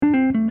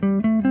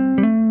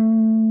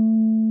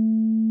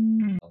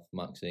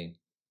Maksym.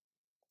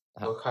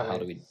 Oh, How hi.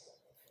 do we?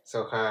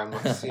 So, hi, I'm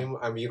Maksym.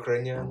 I'm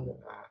Ukrainian.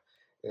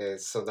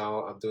 So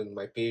now I'm doing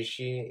my PhD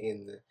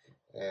in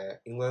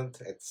England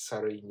at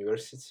Surrey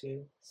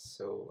University.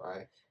 So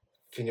I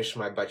finished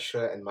my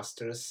bachelor and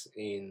master's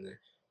in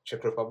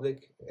Czech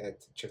Republic at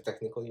Czech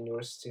Technical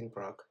University in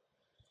Prague.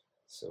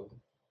 So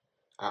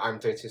I'm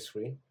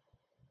 23,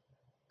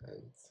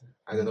 and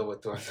I don't know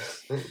what to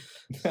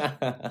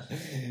add.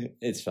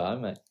 It's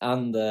fine, mate.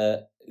 And do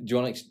you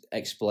want to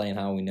explain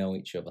how we know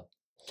each other?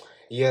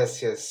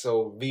 Yes, yes.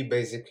 So we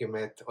basically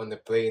met on a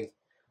plane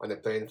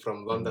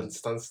from London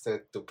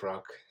Stansted to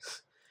Prague.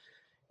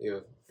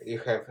 You you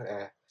have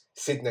a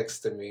seat next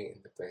to me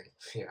in the plane.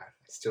 Yeah,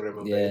 I still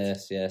remember it.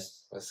 Yes,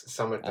 yes. It was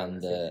summertime,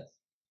 And I think.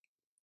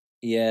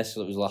 yes,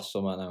 it was last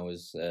summer, and I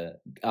was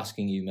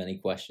asking you many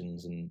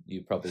questions, and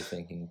you're probably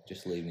thinking,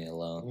 "Just leave me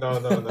alone." No,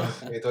 no, no.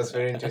 It was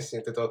very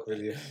interesting to talk with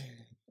you.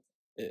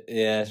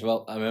 Yes,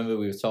 well, I remember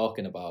we were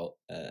talking about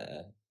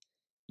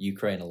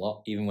Ukraine a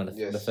lot, even when the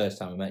Yes. first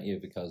time I met you,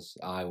 because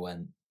I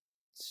went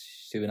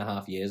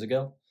 2.5 years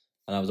ago,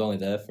 and I was only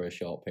there for a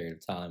short period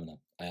of time, and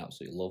I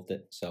absolutely loved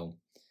it. So,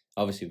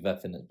 obviously, with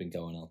everything that's been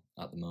going on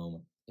at the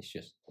moment, it's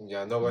just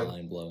Yeah,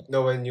 mind blowing.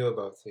 no one knew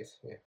about it.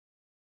 Yeah.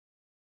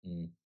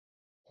 Mm.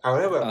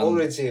 However, And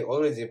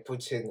already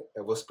Putin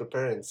was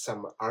preparing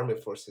some army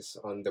forces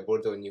on the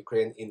border in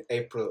Ukraine in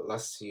April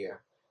last year,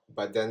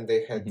 but then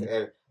they had mhm. a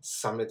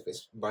summit with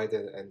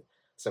Biden, and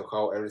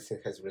somehow everything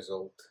has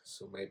resolved.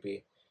 So maybe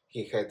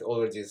he had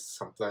already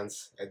some plans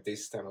at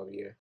this time of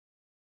year.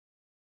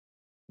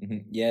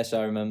 Yes,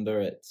 I remember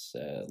it.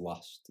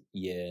 Last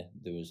year,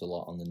 there was a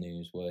lot on the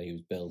news where he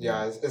was building.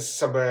 Yeah, it's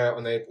somewhere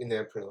in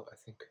April, I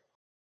think.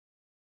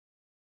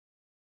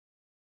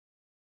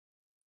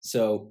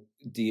 So,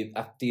 do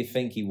you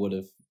think he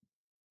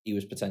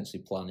was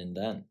potentially planning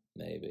then?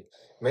 Maybe.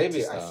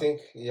 Maybe To I start.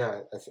 think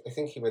I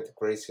think he went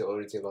crazy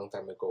already a long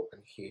time ago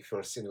when he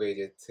first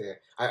invaded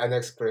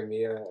annexed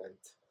Crimea and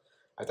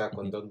attack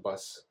on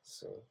Donbass.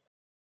 So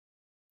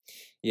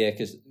Yeah,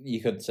 because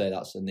you could say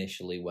that's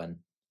initially when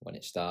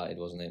it started,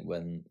 wasn't it?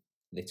 When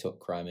they took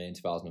Crimea in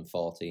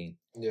 2014.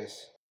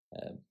 yes.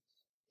 Um,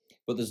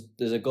 but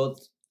there's a good.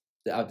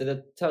 Did I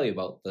tell you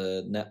about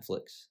the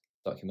Netflix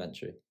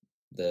documentary,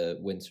 The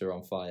Winter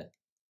on Fire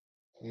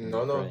in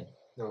No, Ukraine?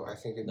 no. I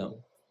think it No.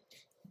 didn't.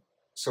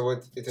 So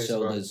what it is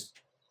So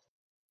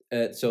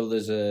about?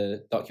 there's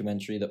a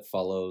documentary that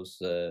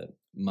follows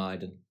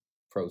Maidan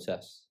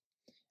protests,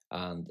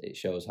 and it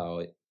shows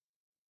how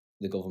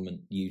the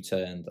government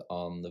U-turned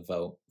on the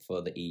vote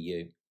for the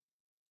EU,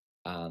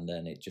 and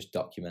then it just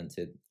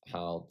documented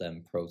how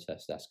them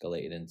protests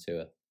escalated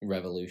into a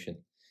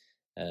revolution.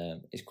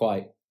 It's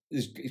quite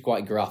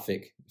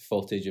graphic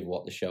footage of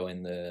what they're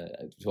showing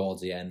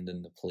towards the end,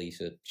 and the police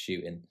are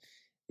shooting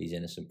these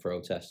innocent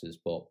protesters.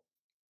 But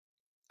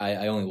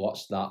I only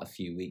watched that a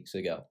few weeks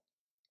ago,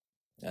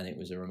 and it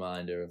was a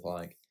reminder of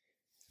like,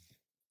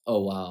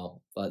 oh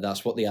wow, like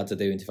that's what they had to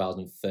do in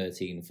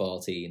 2013,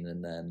 14,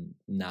 and then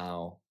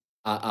now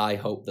I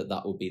hope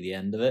that would be the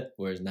end of it.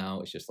 Whereas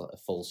now it's just like a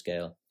full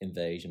scale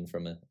invasion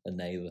from a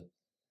neighbor.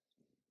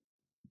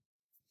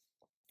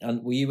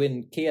 And were you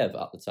in Kiev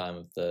at the time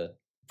of the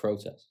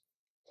protest?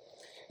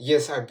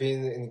 Yes, I've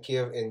been in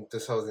Kiev in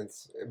 2000,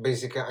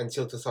 basically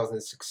until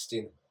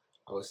 2016.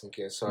 I was in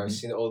Kiev, so I've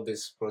seen all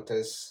these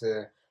protests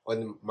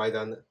on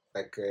Maidan,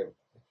 like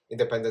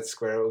Independence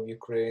Square of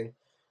Ukraine,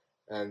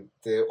 and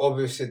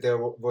obviously there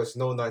was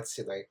no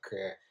Nazi like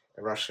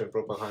Russian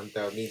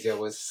propaganda media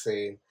was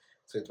saying.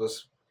 So it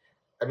was,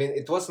 I mean,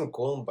 it wasn't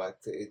calm, but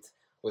it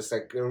was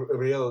like a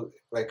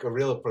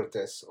real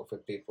protest of the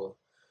people.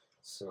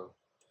 So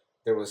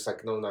there was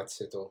like no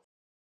Nazi at all.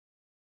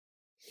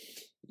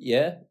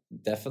 Yeah,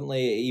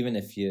 definitely. Even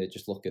if you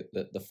just look at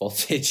the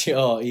footage,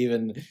 or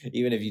even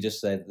if you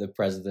just say the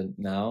president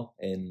now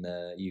in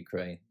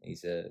Ukraine,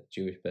 he's a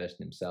Jewish person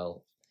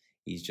himself.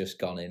 He's just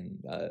gone in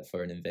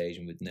for an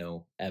invasion with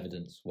no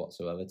evidence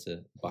whatsoever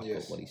to back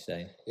up what he's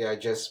saying. Yeah,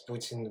 just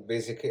Putin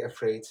basically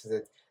afraid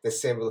that the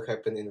same will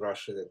happen in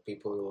Russia, that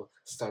people will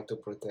start to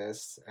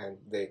protest and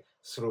they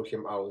threw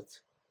him out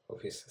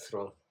of his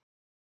throne.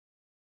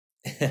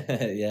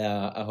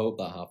 Yeah, I hope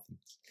that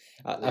happens.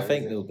 I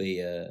think there'll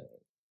be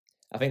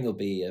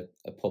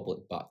a public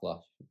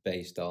backlash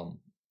based on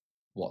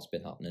what's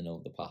been happening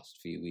over the past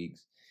few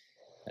weeks.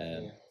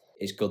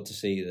 It's good to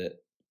see that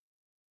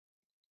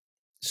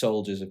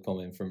soldiers have come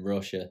in from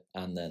Russia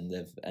and then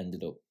they've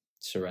ended up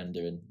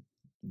surrendering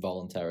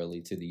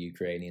voluntarily to the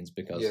Ukrainians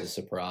because they're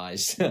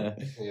surprised at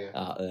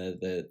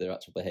their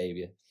actual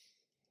behaviour.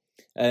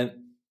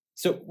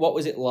 So what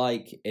was it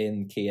like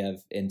in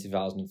Kiev in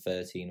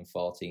 2013 and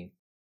 14?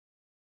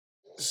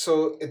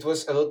 So it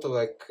was a lot of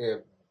like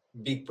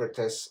big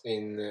protests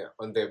in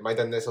on the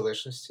Maidan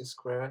Nezaletnosti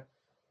Square.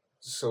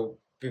 So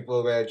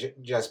people were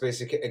just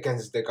basically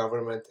against the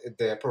government,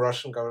 the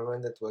pro-Russian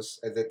government that was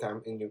at the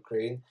time in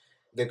Ukraine.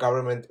 The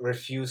government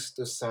refused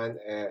to sign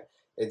a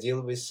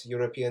deal with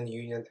European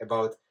Union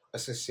about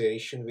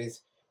association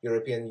with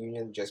European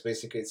Union. Just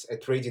basically, it's a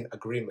trading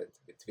agreement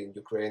between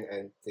Ukraine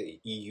and the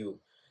EU.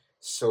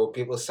 So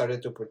people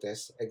started to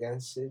protest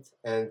against it,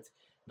 and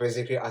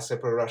basically, as a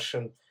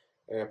pro-Russian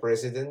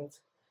president,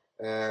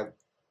 uh,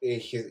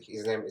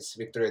 his name is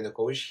Viktor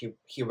Yanukovych.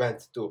 He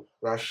went to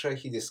Russia.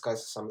 He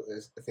discussed some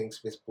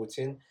things with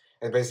Putin,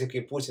 and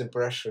basically Putin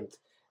pressured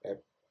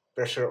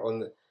pressure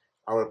on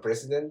our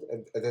president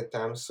at that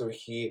time. So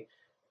he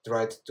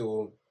tried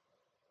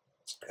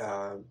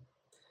um,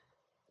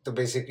 to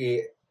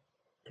basically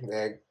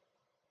uh,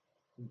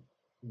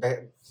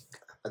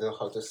 I don't know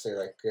how to say,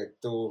 like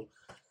to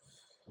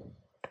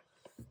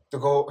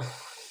go.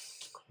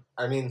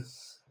 I mean,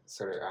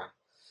 sorry.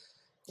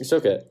 It's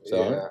okay.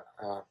 Sorry.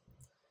 Yeah.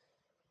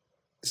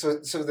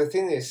 So the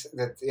thing is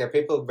that, yeah,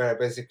 people were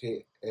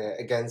basically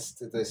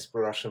against this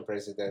pro-Russian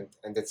president,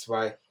 and that's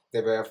why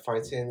they were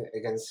fighting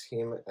against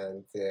him,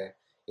 and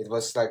it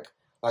was like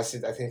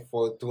lasted, I think,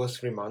 for 2 or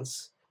 3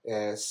 months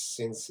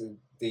since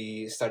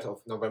the start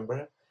of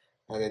November,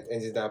 and it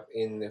ended up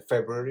in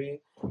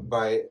February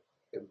by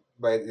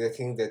the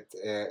thing that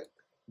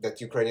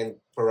that Ukrainian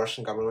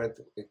pro-Russian government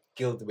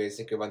killed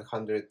basically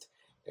 100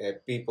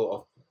 people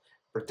of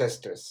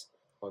protesters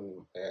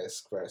on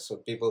square. So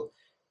people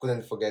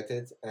couldn't forget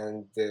it,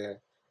 and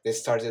they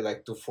started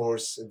like to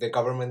force the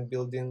government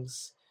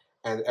buildings,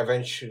 and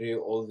eventually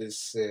all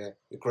this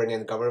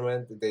Ukrainian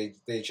government,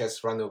 they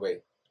just ran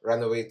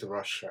away to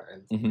Russia,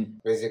 and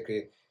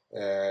basically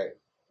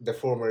the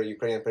former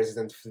Ukrainian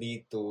president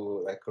fled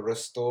to like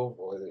Rostov,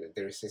 or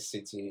there is a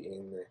city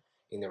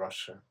in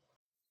Russia.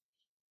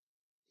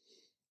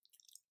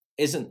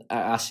 Isn't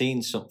I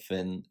seen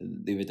something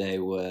the other day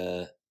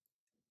where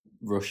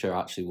Russia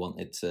actually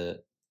wanted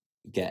to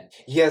get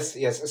Yes.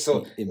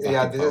 So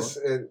yeah, back in this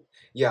power? is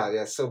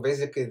yeah. So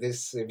basically,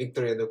 this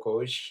Viktor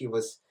Yanukovych,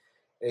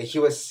 he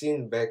was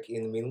seen back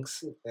in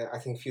Minsk, I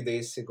think, a few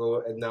days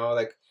ago, and now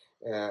like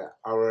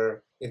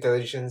our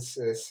intelligence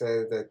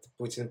said that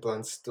Putin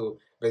plans to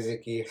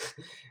basically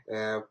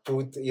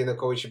put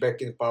Yanukovych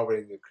back in power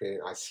in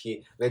Ukraine as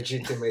he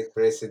legitimate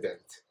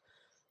president.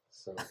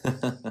 So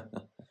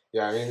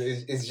yeah, I mean,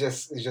 it's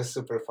just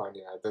super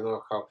funny. I don't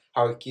know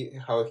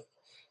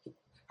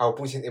how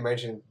Putin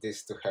imagined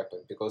this to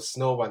happen, because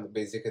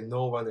basically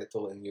no one at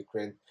all in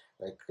Ukraine,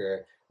 like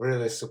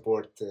really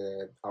support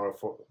our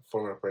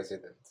former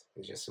president.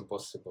 It's just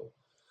impossible.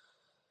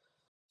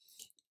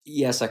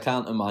 Yes, I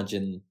can't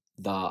imagine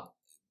that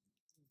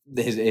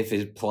if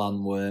his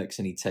plan works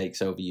and he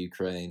takes over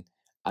Ukraine,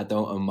 I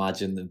don't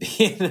imagine there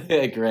being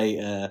a great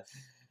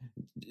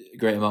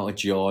amount of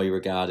joy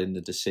regarding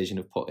the decision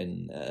of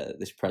putting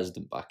this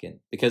president back in.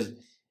 Because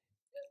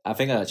I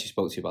think I actually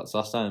spoke to you about this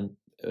last time,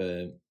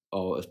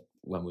 or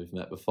when we've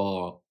met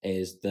before,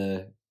 is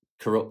the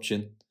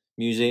corruption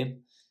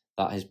museum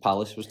that his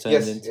palace was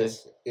turned into.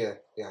 Yeah.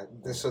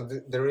 So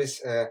there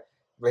is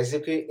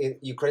basically a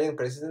Ukrainian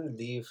president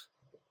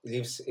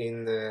lives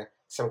in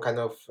some kind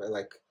of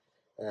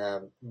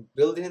um,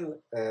 building.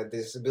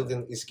 This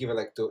building is given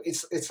like to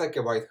it's like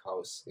a White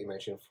House,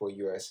 imagine, for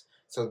US.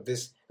 So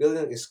this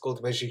building is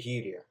called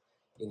Mezhigiria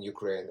in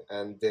Ukraine,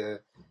 and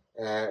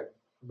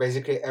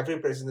basically every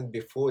president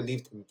before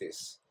lived in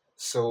this.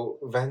 So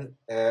when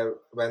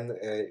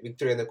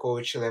Viktor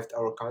Yanukovych left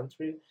our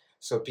country,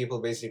 so people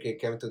basically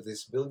came to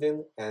this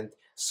building and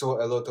saw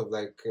a lot of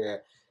like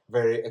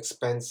very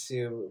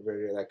expensive,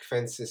 very like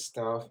fancy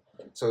stuff.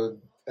 So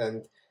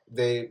and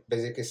they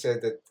basically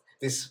said that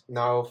this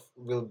now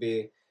will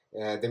be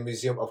the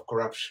museum of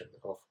corruption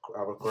of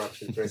our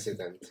corruption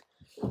president,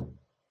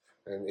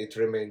 and it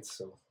remains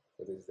so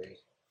to this day.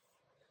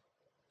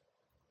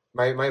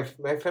 My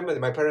family,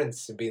 my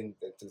parents have been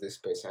to this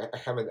place. I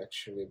haven't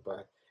actually,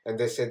 but and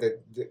they said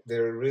that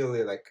there are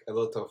really like a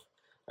lot of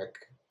like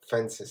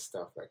fancy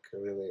stuff, like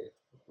really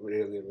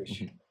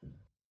rich.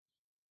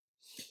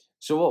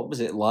 So, what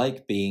was it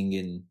like being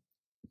in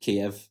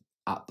Kiev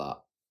at that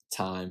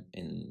time,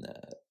 in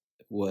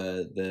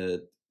where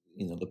the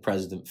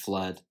president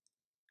fled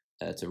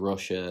to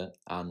Russia,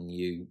 and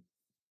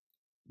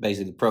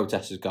basically the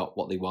protesters got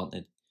what they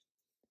wanted?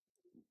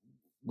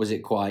 Was it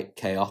quite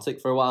chaotic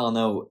for a while? I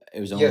know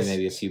it was only Yes,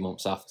 maybe a few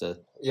months after.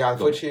 yeah.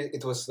 Unfortunately,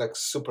 it was like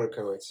super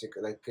chaotic.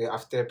 Like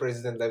after the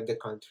president left the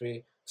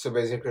country, so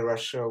basically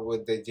Russia,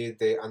 what they did,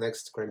 they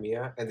annexed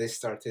Crimea and they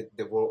started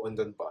the war on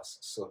Donbass.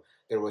 So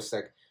there was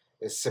like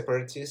a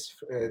separatists.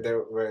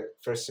 There were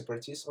first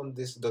separatists on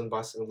this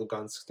Donbass and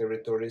Lugansk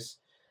territories.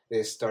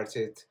 They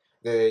started.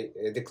 They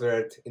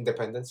declared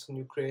independence on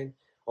Ukraine.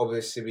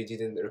 Obviously, we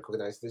didn't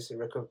recognize this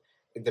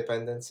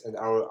independence, and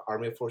our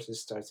army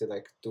forces started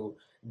like to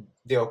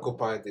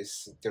deoccupy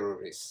these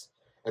terrorists.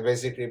 And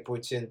basically,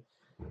 Putin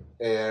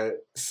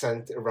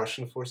sent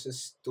Russian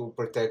forces to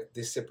protect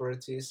these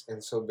separatists,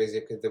 and so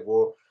basically the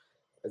war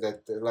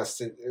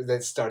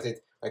that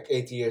started like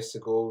 8 years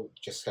ago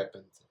just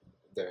happened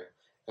there.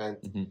 And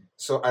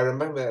so I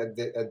remember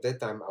at that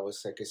time I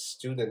was like a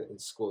student in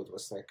school. It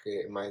was like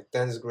in my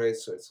 10th grade,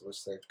 so it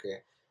was like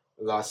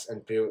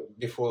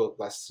before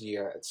last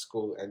year at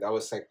school, and I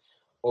was like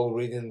all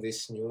reading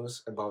this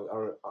news about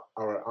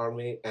our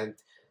army, and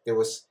there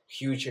was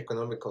huge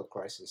economical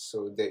crisis.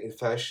 So the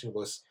inflation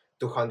was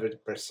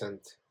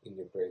 200% in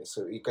Ukraine.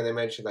 So you can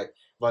imagine like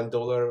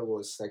 $1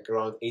 was like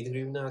around 8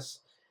 hryvnias,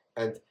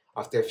 and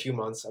after a few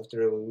months after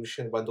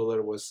revolution,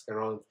 $1 was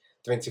around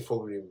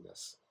 24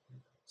 hryvnias.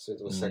 So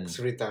it was like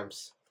 3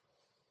 times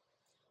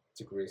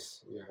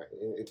decrease. Yeah,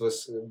 it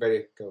was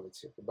very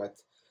chaotic. But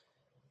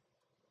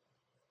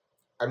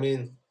I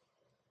mean,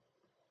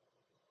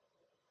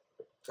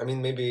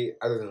 maybe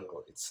I don't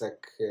know. It's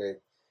like,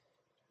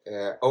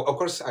 of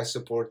course, I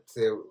support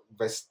the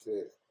West.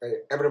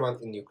 Everyone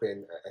in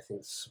Ukraine, I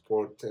think,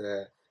 support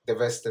the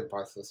Western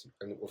part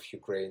of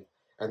Ukraine.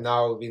 And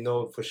now we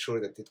know for sure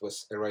that it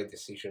was a right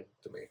decision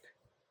to make.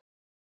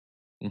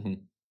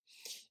 Mm-hmm.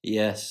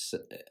 Yes,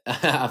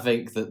 I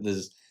think that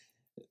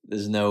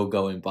there's no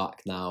going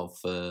back now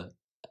for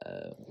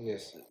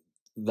Yes.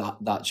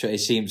 that it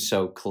seems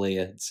so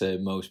clear to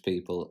most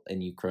people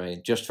in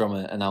Ukraine, just from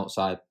an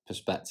outside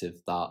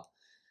perspective, that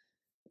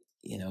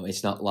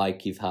it's not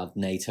like you've had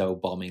NATO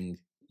bombing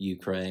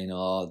Ukraine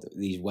or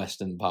these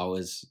Western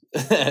powers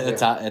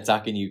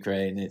attacking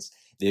Ukraine. It's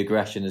the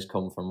aggression has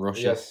come from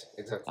Russia. Yes,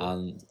 exactly.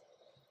 And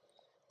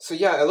so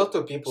yeah, a lot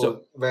of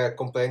people were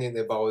complaining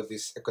about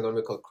this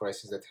economical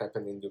crisis that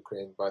happened in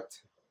Ukraine,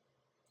 but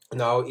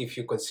now if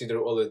you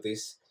consider all of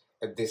this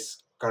at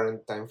this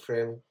current time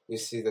frame, you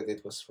see that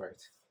it was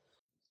right.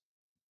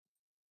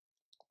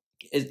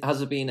 Has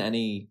there been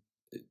any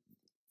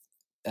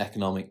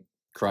economic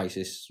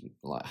crisis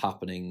like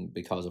happening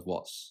because of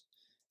what's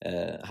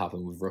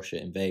happened with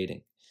Russia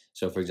invading?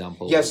 So, for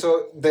example,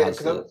 so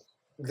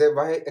the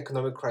why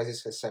economic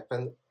crisis has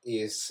happened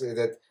is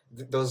that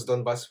those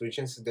Donbas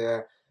regions, they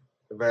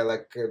were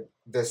like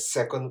the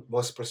second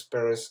most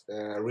prosperous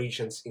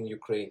regions in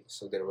Ukraine.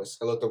 So there was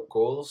a lot of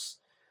goals.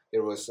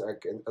 There was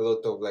like a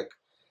lot of like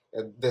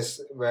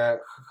this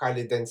were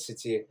highly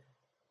density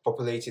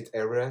populated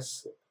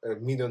areas.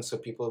 Millions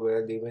of people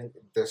were living.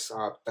 These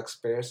are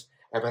taxpayers,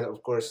 and then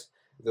of course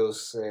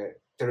those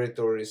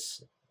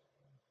territories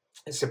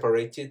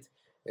separated.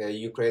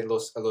 Ukraine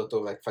lost a lot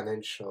of like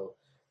financial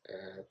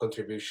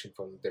contribution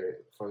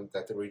from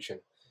that region,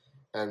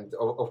 and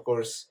of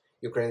course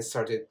Ukraine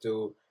started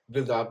to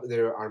build up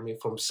their army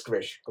from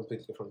scratch,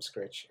 completely from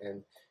scratch,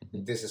 and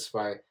this is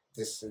why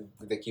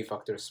the key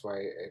factors why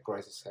a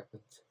crisis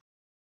happened.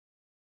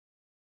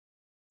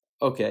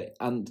 Okay,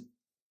 and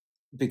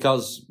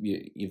because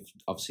you've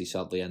obviously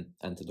sadly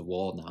entered the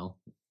war now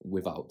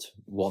without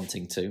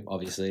wanting to,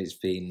 obviously it's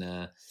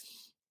been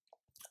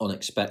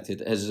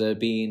unexpected. Has there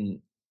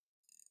been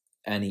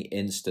any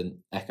instant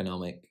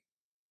economic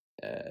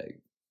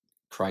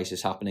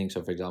crisis happening?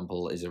 So, for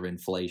example, is there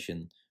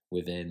inflation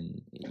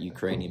within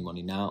Ukrainian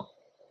money now?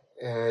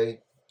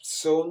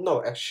 So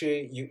no,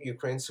 actually,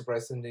 Ukraine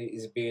surprisingly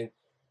is being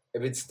a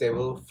bit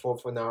stable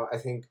for now. I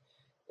think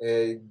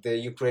the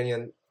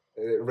Ukrainian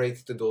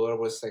rate to dollar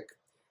was like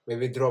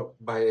maybe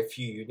dropped by a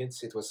few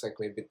units. It was like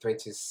maybe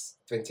 20,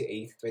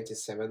 28,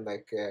 27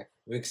 like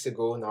weeks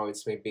ago. Now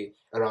it's maybe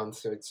around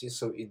 30.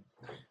 So it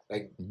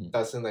like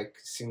doesn't like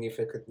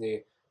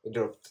significantly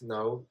dropped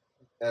now.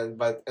 And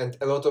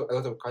a lot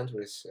of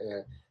countries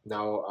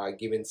now are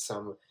giving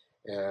some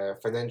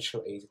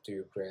financial aid to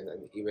Ukraine,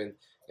 and even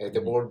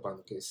the World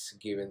Bank is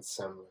giving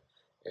some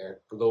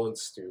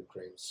loans to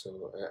Ukraine.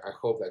 So I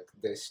hope that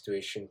the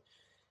situation,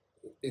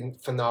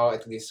 for now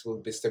at least, will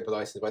be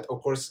stabilized. But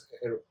of course,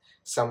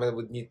 someone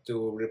would need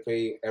to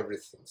repay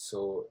everything.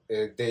 So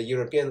the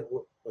European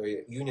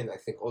Union, I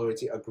think,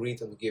 already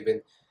agreed on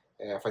giving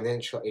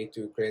financial aid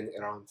to Ukraine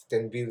around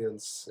 10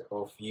 billions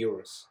of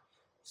euros.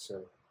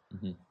 So.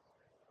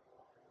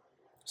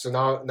 So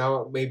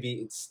now maybe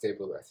it's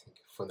stable, I think,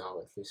 for now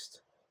at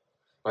least.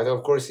 But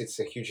of course, it's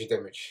a huge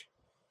damage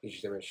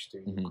to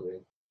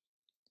Ukraine.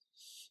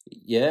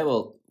 Yeah,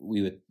 well,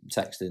 we were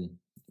texting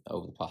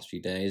over the past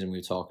few days, and we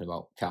were talking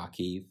about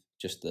Kharkiv,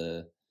 just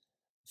the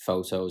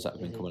photos that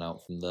have been coming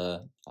out from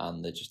there,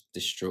 and the just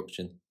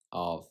destruction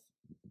of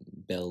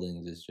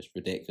buildings is just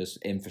ridiculous.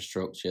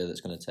 Infrastructure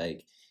that's going to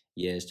take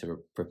years to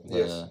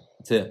repair.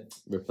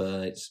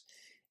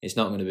 It's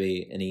not going to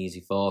be an easy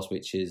force,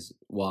 which is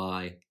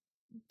why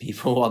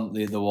people want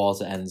the war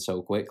to end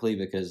so quickly,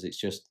 because it's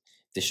just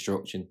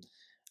destruction.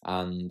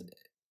 And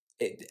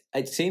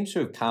it seems to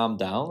have calmed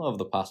down over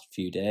the past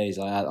few days.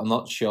 I'm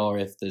not sure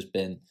if there's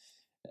been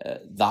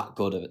that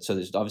good of it. So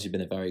there's obviously been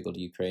a very good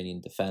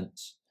Ukrainian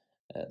defense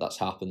that's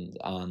happened,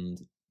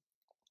 and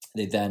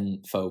they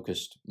then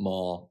focused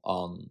more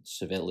on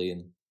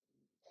civilian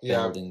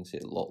buildings,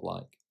 it looked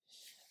like.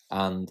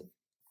 And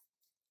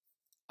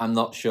I'm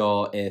not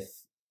sure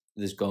if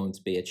there's going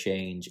to be a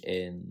change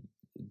in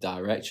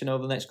direction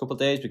over the next couple of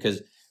days,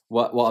 because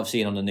what I've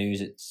seen on the news,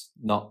 it's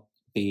not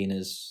been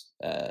as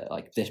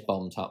like this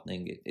bomb's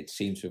happening. It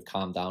seems to have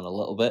calmed down a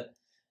little bit.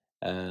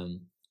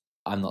 I'm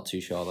not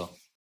too sure though.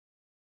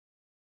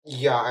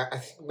 Yeah, I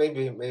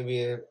think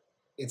maybe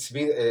it's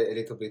been a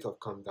little bit of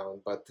calm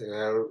down, but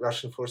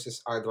Russian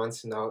forces are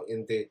advancing now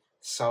in the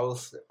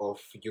south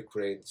of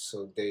Ukraine.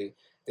 So they've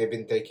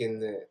been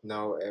taking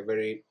now a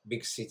very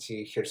big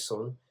city,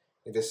 Kherson,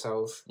 in the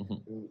south,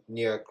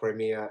 near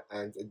Crimea,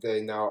 and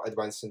they're now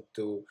advancing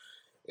to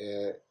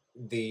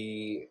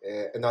the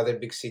another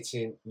big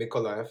city,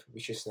 Mykolaiv,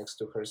 which is next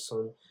to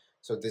Kherson.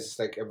 So this is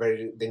like a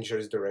very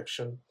dangerous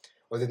direction.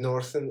 On the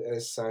northern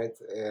side,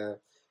 uh,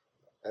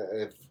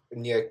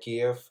 near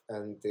Kiev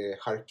and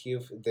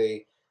Kharkiv,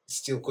 they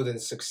still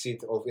couldn't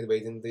succeed of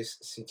invading these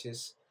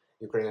cities.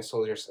 Ukrainian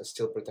soldiers are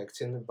still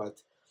protecting,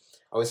 but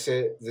I would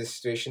say the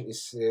situation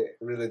is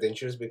really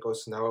dangerous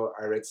because now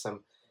I read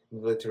some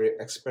military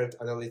expert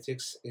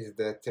analytics is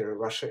that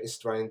Russia is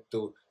trying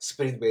to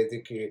split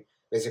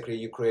basically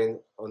Ukraine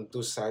on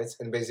two sides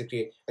and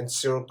basically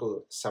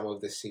encircle some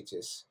of the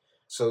cities.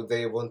 So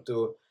they want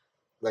to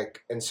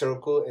like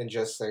encircle and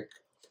just like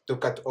to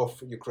cut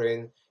off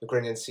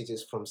Ukrainian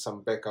cities from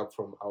some backup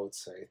from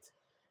outside,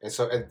 and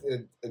so at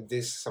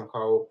this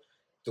somehow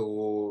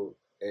to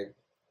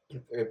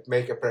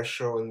make a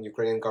pressure on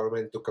Ukrainian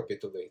government to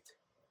capitulate.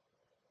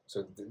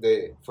 So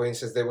they, for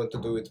instance, they want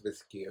to do it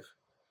with Kiev.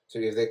 So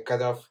if they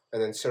cut off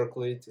and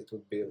encircle it, it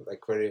would be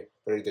like very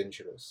very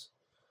dangerous.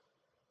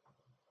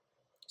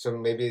 So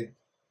maybe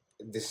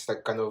this is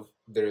like kind of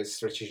their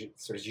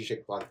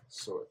strategic plan.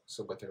 So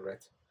what I read.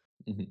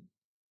 Mm-hmm.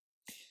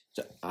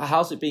 So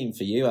how's it been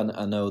for you?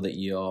 I know that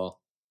you're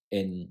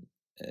in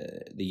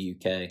the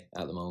UK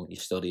at the moment.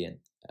 You're studying,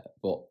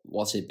 but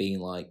what's it been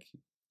like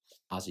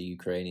as a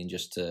Ukrainian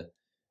just to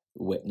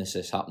witness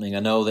this happening? I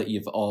know that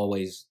you've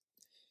always,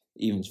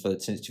 even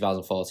since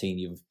 2014,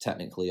 you've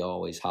technically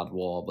always had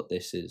war, but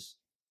this is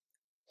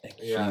a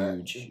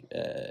huge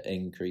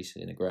increase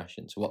in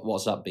aggression. So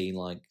what's that been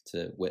like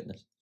to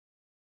witness?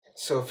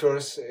 So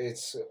first,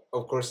 it's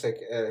of course like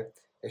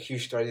a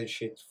huge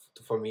tragedy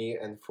for me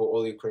and for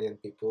all Ukrainian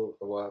people.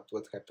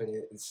 What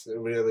happened? It's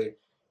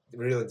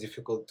really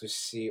difficult to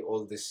see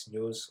all this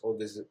news, all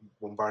this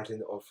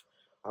bombarding of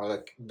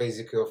like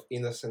basically of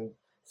innocent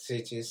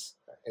cities,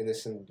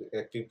 innocent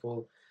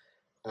people,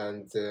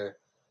 and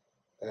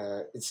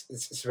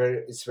it's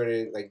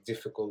very like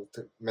difficult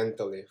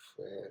mentally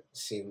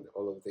seeing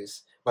all of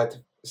this. But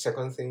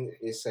second thing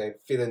is I'm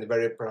feeling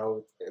very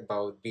proud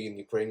about being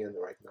Ukrainian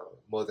right now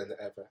more than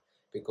ever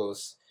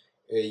because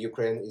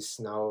Ukraine is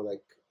now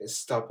like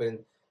stopping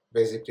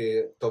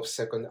basically top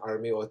second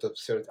army or top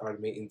third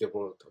army in the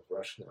world of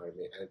Russian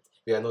army, and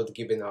we are not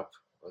giving up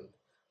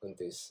on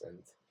this, and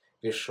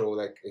we show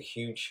like a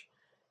huge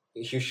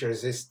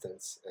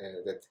resistance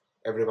that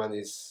everyone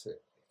is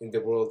in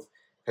the world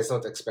has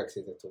not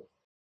expected at all.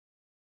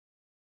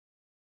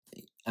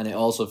 And it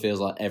also feels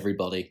like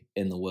everybody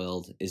in the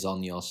world is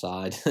on your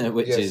side,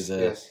 which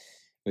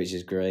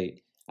is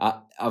great.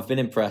 I've been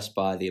impressed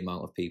by the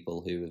amount of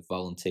people who have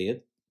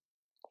volunteered.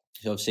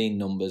 So I've seen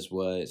numbers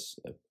where it's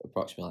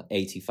approximately like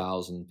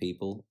 80,000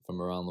 people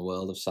from around the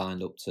world have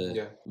signed up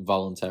to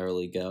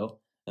voluntarily go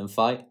and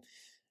fight.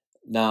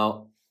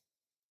 Now,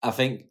 I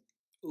think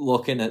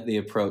looking at the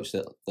approach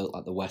that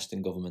like the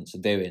Western governments are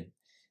doing,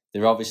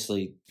 they're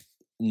obviously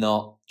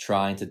not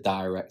trying to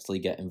directly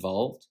get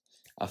involved.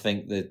 I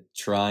think they're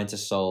trying to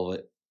solve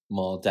it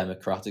more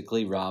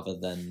democratically rather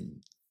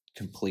than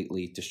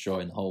completely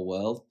destroying the whole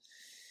world.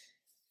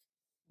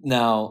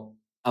 Now,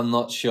 I'm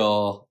not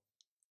sure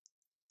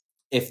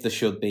if there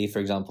should be, for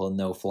example, a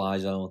no-fly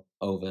zone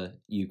over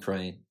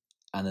Ukraine,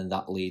 and then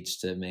that leads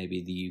to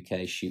maybe the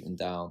UK shooting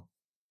down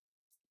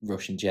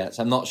Russian jets.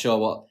 I'm not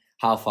sure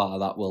how far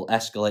that will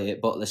escalate it,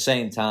 but at the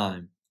same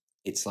time,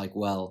 it's like,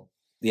 well,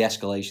 the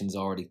escalation's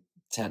already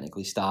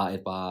technically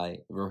started by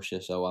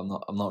Russia, so I'm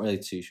not really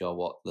too sure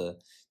what the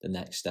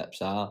next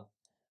steps are.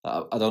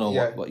 I don't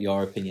know what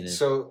your opinion is.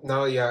 So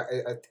now,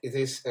 it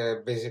is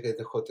basically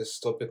the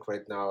hottest topic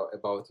right now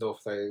about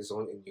no-fly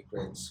zone in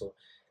Ukraine. So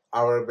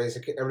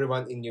basically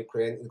everyone in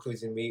Ukraine,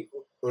 including me,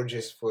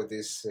 urges for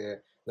this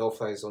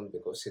no-fly zone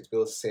because it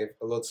will save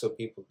lots of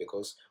people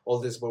because all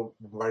these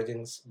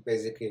bombardings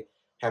basically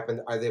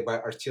happen either by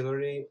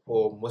artillery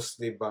or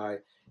mostly by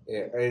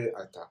air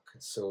attack.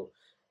 So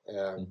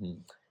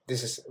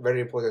this is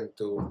very important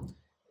to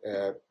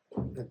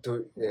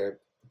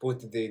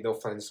put the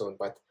no-fly zone.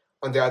 But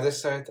on the other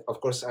side, of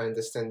course, I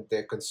understand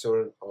the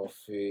concern of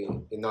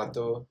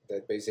NATO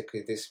that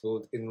basically this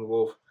would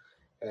involve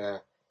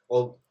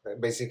all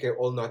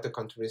NATO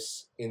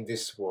countries in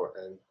this war.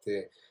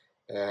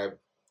 And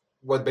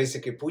what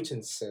basically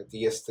Putin said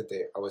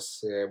yesterday, I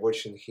was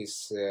watching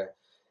his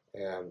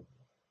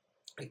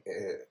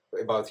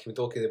about him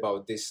talking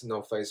about this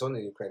no-fly zone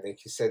in Ukraine, and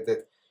he said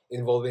that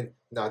involving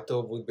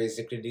NATO would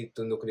basically lead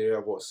to nuclear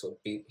war. So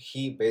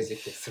he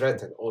basically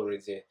threatened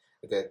already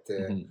that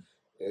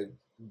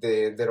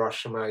the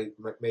Russia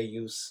may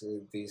use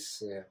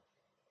this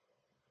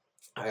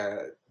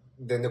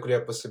the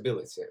nuclear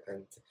possibility,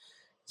 and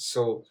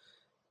so.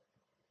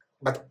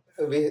 But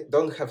we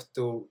don't have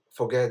to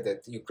forget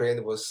that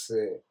Ukraine was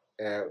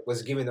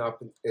giving up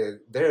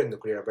their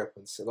nuclear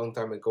weapons a long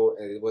time ago,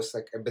 and it was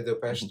like a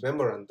Budapest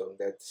memorandum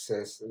that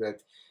says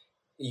that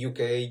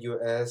UK,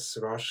 US,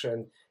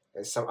 Russia,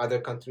 and some other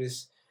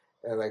countries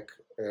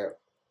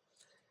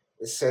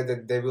said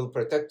that they will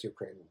protect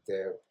Ukraine,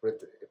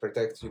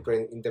 protect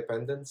Ukraine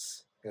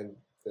independence and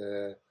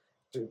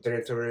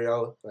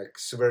territorial like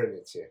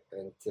sovereignty,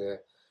 and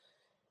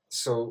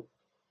so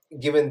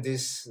given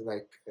this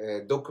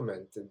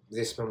document,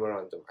 this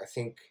memorandum, I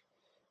think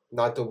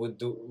NATO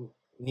would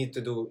need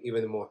to do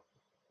even more.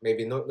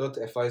 Maybe not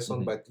a fire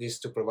zone, but at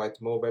least to provide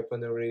more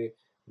weaponry,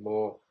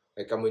 more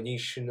like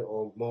ammunition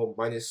or more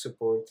money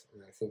support.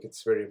 And I think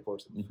it's very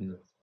important.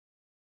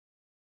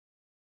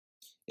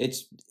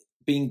 It's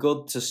been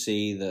good to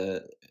see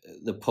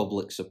the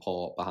public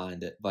support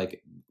behind it.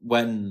 Like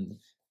when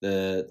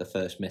the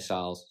first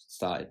missiles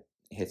started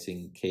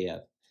hitting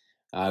Kiev,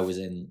 I was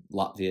in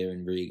Latvia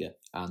in Riga,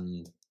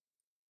 and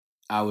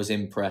I was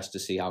impressed to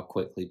see how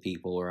quickly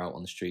people were out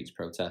on the streets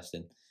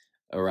protesting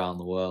around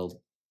the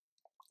world.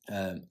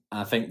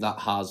 I think that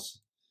has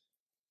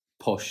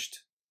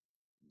pushed,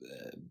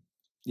 the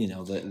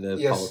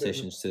Yes,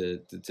 politicians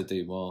to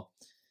do more.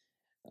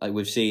 Like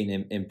we've seen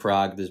in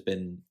Prague, there's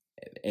been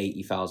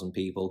 80,000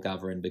 people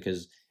gathering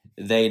because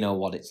they know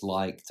what it's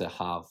like to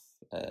have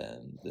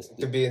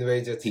to be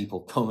invaded.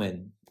 People come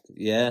in,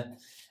 yeah,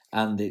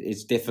 and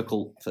it's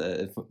difficult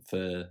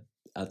for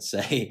I'd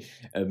say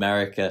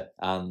America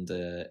and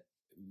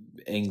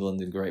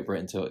England and Great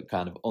Britain to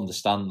kind of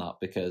understand that,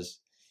 because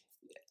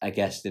I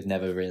guess they've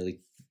never really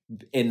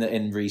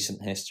in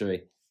recent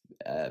history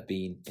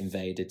been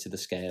invaded to the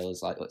scale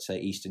as, like, let's say,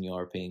 Eastern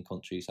European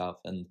countries have.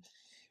 And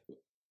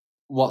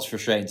what's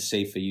frustrating to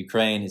see for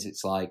Ukraine is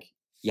it's like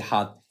it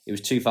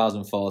was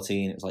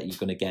 2014. It was like you're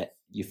going to get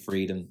your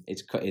freedom.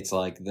 It's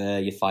like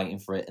you're fighting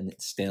for it, and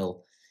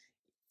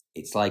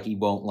it's like he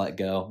won't let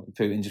go.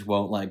 Putin just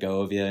won't let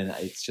go of you, and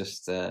it's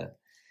just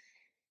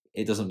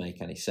it doesn't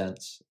make any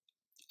sense.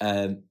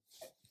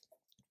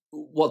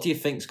 What do you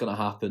think is going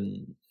to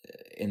happen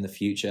in the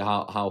future?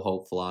 How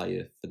hopeful are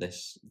you for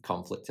this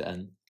conflict to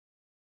end?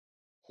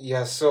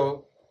 Yeah,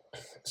 so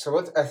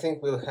what I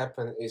think will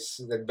happen is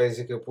that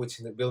basically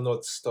Putin will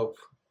not stop.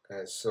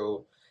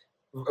 So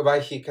why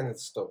he cannot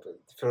stop it?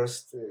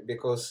 First,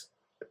 because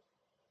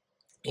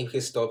if he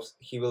stops,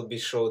 he will be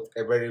showed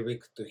a very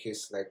weak to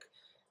his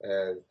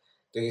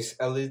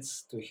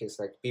elites, to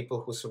his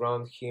people who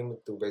surround him,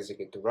 to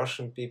basically to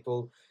Russian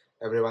people.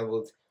 Everyone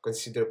would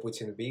consider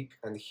Putin weak,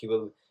 and he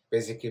will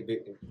basically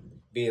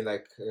be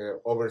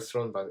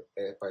overthrown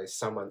by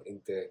someone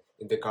in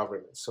the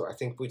government. So I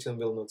think Putin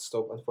will not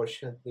stop,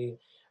 unfortunately,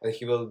 and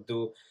he will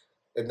do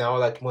now,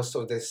 like most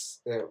of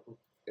this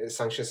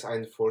sanctions are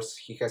enforced.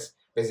 He has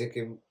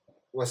basically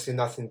mostly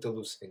nothing to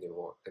lose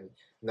anymore, and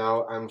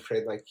now I'm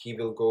afraid he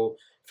will go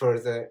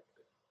further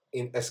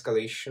in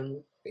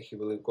escalation. He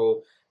will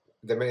go.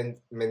 The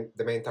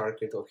main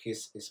target of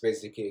his is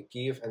basically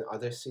Kiev and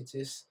other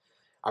cities.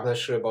 I'm not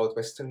sure about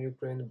Western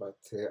Ukraine, but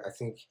I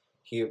think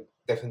he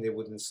definitely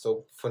wouldn't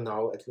stop for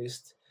now, at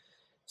least.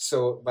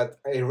 So, but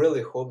I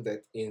really hope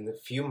that in a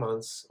few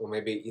months, or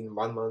maybe in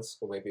 1 month,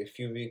 or maybe a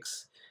few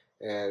weeks,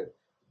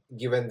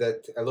 given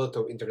that a lot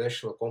of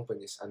international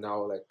companies are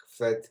now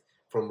fled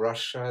from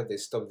Russia, they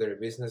stopped their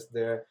business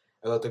there.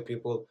 A lot of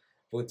people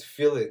would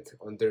feel it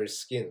on their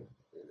skin,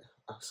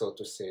 so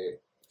to say.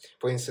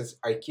 For instance,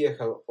 IKEA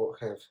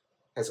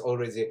has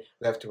already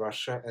left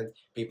Russia, and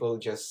people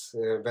just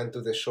went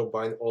to the shop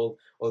buying all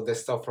the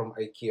stuff from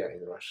IKEA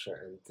in Russia.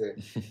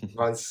 And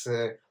once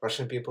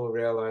Russian people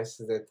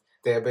realized that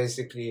they are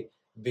basically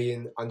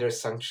being under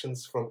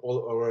sanctions from all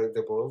over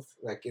the world,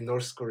 like in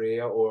North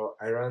Korea or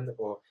Iran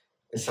or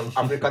some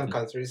African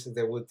countries,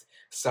 they would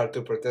start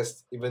to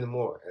protest even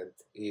more.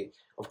 And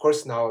of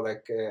course now,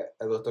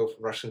 a lot of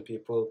Russian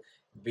people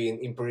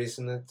being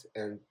imprisoned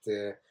and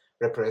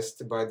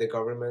repressed by the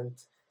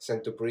government,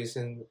 sent to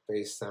prison,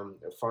 pay some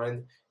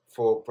fine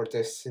for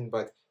protesting.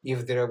 But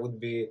if there would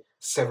be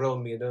several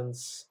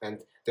millions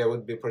and there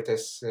would be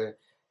protests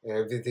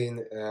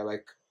within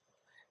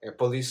a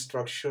police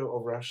structure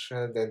of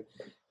Russia, then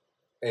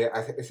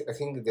I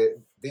think that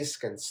this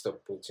can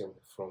stop Putin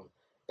from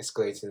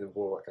escalating the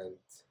war, and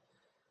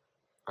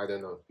I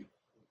don't know.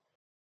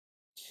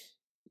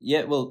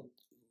 Yeah, well,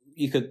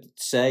 you could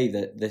say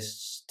that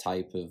this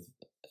type of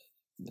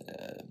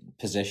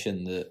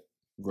position that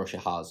Russia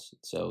has,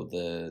 so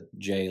the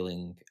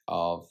jailing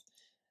of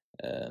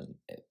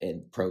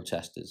in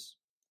protesters,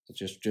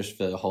 just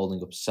for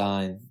holding up a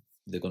sign,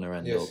 they're going to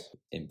end up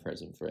in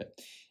prison for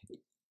it.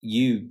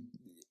 You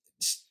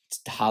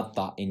had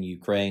that in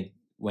Ukraine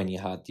when you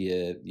had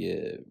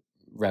your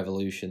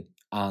revolution,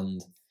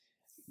 and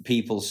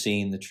people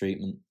seeing the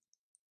treatment,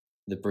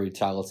 the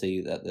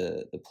brutality that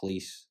the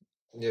police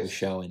were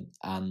showing,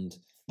 and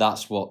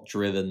that's what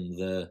driven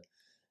the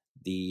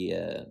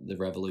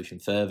revolution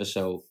further.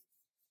 So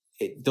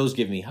it does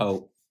give me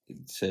hope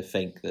to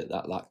think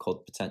that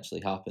could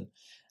potentially happen,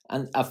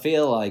 and I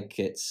feel like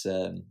it's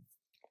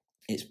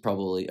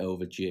probably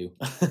overdue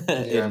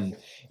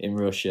in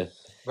Russia.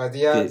 But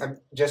yeah, I'm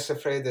just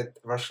afraid that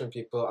Russian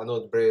people are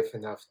not brave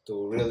enough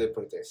to really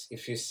protest.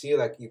 If you see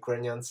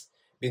Ukrainians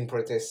been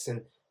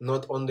protesting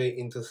not only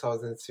in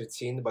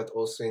 2013 but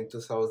also in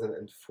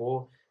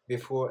 2004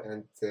 before,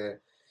 and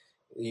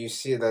you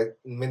see that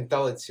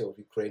mentality of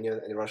Ukrainian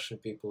and Russian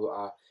people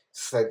are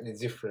slightly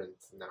different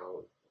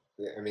now.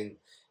 I mean,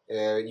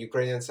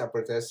 Ukrainians are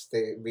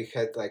protesting. We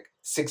had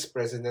 6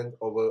 presidents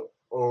over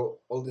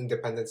all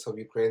independence of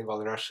Ukraine,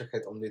 while Russia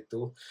had only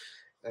two,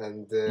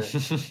 and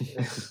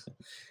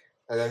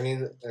and I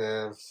mean,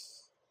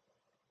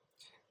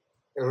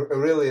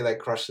 really,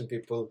 like Russian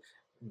people,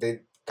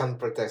 they can't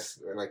protest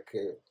really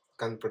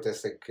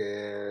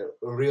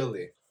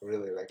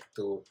like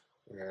to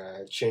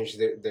change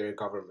their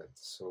government.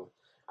 So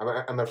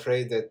I'm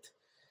afraid that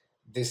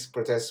this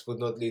protest would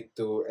not lead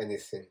to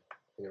anything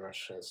in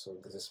Russia. So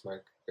this is my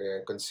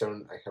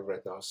concern I have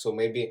right now. So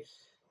maybe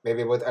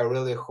what I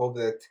really hope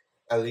that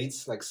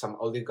elites, like some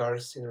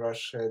oligarchs in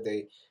Russia,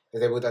 they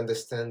would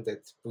understand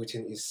that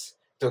Putin is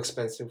too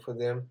expensive for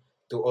them.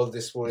 To all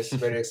this war is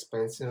very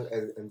expensive,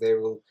 and they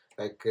will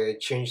like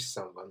change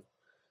someone.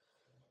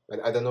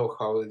 But I don't know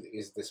how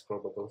is this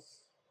probable.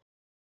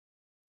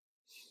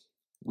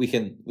 We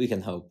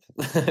can hope.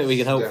 We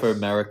can hope Yeah. for a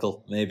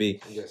miracle. Maybe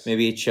Yes.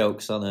 maybe he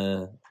chokes on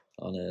a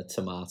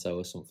tomato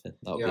or something.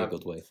 That would be Yeah. a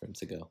good way for him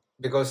to go.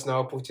 Because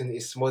now Putin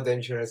is more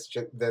dangerous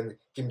than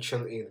Kim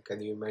Jong Un.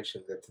 Can you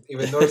imagine that?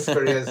 Even North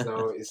Korea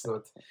now is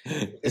not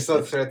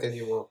a threat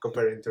anymore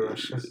comparing to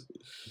Russia.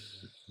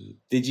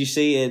 Did you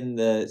see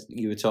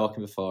you were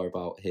talking before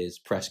about his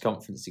press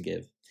conference to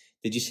give?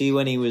 Did you see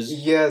when he was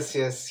Yes,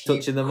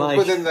 touching the mic?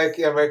 Couldn't like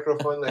a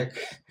microphone like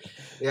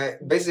yeah.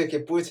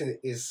 Basically, Putin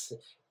is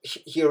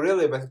he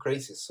really went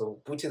crazy.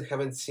 So Putin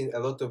haven't seen a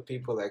lot of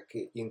people like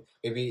in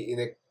maybe in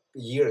a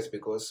years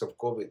because of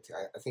COVID.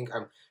 I think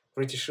I'm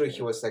pretty sure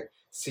he was like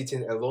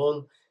sitting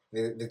alone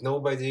with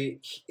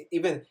nobody.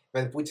 Even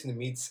when Putin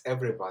meets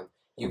everyone,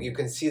 you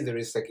can see there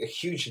is like a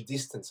huge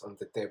distance on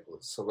the table.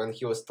 So when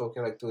he was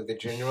talking like to the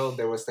general,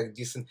 there was like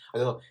decent, I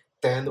don't know,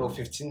 10 or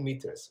 15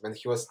 meters. When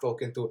he was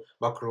talking to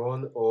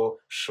Macron or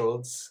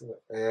Scholz,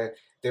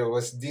 there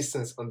was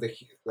distance on the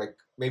like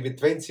maybe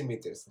 20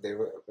 meters. They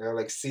were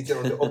like sitting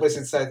on the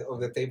opposite side of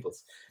the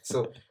tables.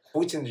 So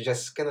Putin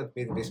just cannot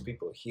meet these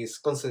people. He is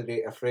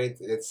constantly afraid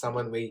that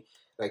someone may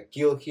like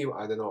kill him.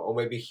 I don't know, or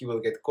maybe he will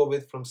get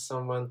COVID from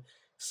someone.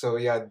 So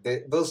yeah,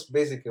 those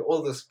basically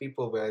all those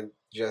people were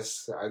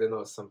just I don't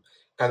know some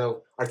kind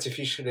of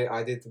artificially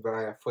added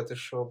by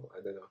Photoshop.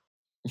 I don't know.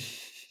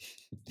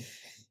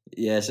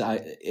 Yes,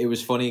 it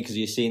was funny because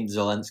you seen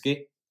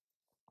Zelensky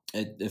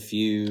a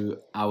few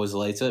hours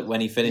later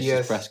when he finished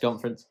his press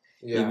conference.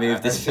 Yeah, he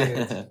moved his. Seen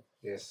it.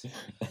 Yes.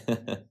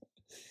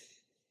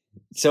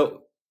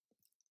 So,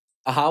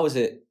 how is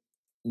it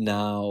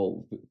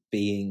now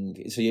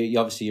being? So you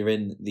obviously you're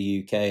in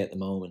the UK at the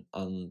moment,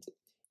 and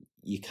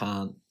you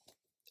can't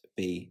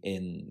be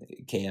in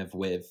Kiev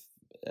with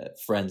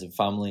friends and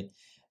family.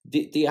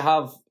 Do you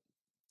have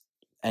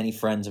any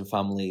friends and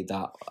family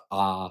that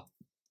are,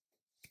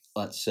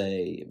 let's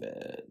say,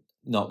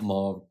 not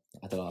more?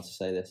 I don't know how to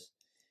say this.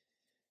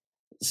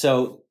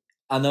 So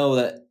I know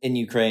that in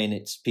Ukraine,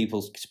 it's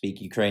people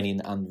speak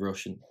Ukrainian and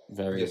Russian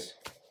very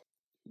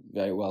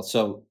well.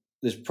 So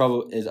there's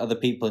probably other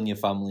people in your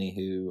family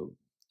who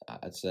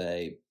I'd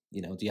say,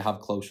 do you have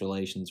close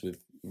relations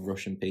with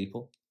Russian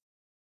people?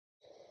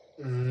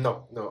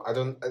 No, I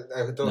don't.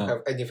 I don't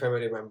have any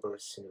family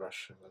members in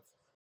Russia. But...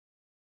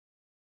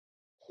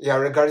 Yeah,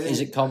 regarding is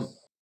it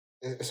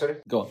sorry?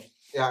 Go on.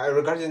 Yeah,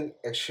 regarding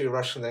actually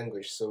Russian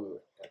language.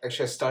 So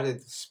actually, I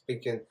started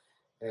speaking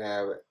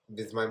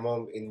with my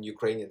mom in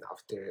Ukrainian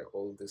after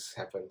all this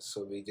happened.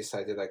 So we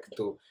decided like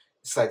to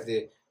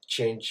slightly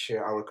change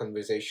our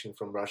conversation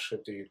from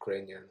Russian to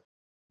Ukrainian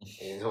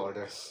in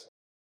order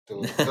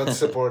to not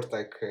support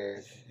like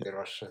the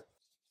Russia.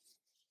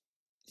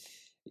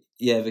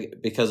 Yeah,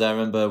 because I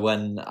remember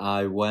when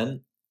I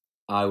went,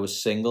 I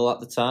was single at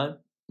the time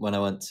when I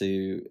went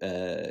to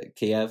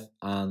Kiev,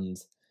 and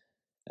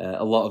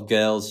a lot of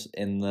girls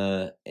in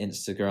the in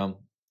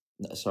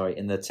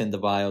the Tinder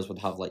bios would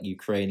have like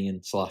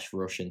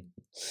Ukrainian/Russian,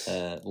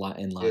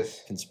 Latin, like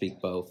can speak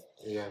both.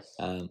 Yeah.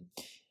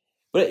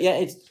 But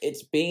yeah,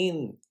 it's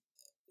been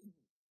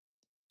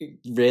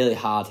really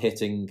hard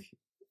hitting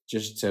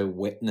just to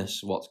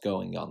witness what's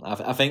going on.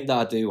 I think that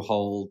I do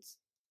hold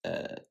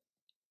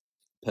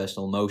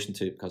personal emotion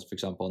to it because, for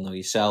example, I know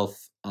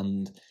yourself,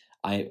 and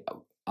I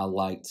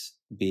liked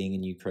being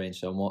in Ukraine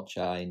so much.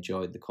 I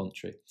enjoyed the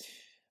country,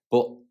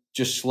 but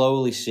just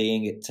slowly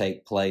seeing it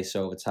take place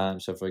over time.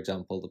 So, for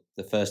example,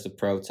 the first of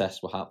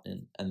protests were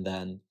happening, and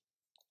then,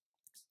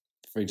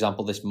 for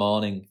example, this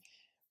morning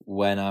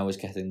when I was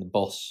getting the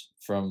bus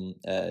from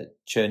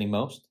Cherny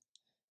Most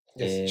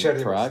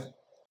in Prague,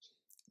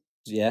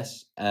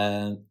 yes,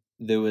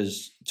 there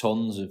was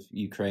tons of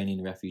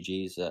Ukrainian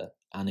refugees there,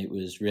 and it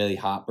was really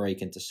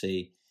heartbreaking to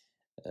see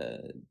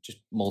just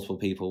multiple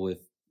people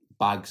with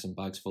bags and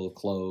bags full of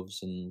clothes,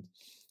 and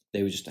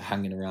they were just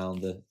hanging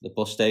around the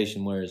bus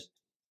station, whereas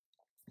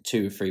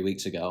 2 or 3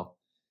 weeks ago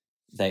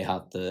they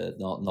had the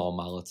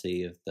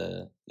normality of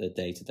the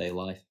day-to-day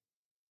life.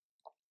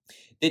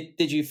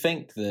 Did you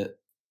think that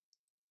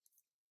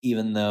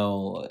even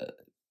though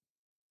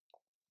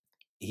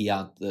he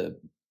had the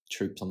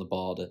troops on the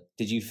border,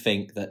 did you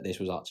think that this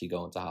was actually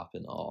going to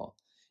happen, or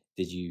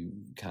did you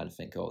kind of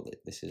think, oh,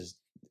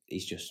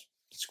 he's just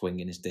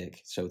swinging his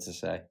dick, so to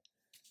say?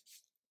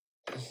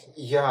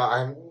 Yeah,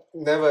 I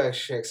never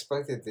actually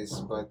expected this,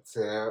 but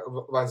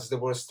once the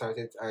war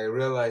started, I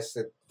realized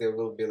that there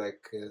will be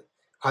like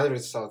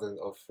hundreds thousand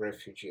of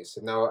refugees.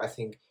 And now I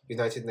think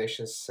United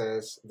Nations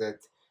says that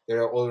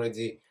there are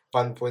already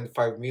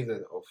 1.5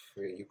 million of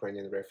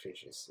Ukrainian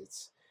refugees.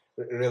 It's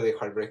really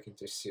heartbreaking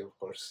to see, of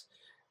course.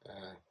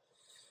 Uh,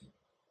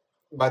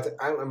 but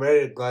I'm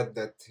very glad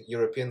that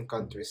European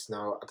countries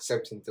now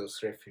accepting those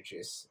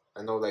refugees.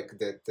 I know like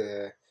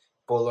that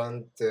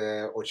Poland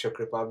or Czech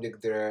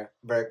Republic they're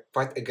very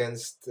quite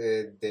against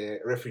the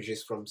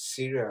refugees from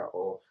Syria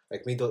or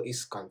like Middle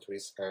East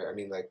countries. I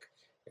mean like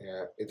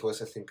it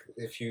was I think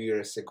a few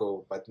years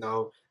ago, but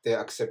now they're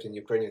accepting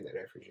Ukrainian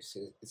refugees.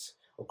 It's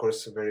of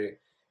course very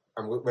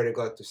very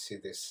glad to see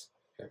this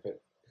happen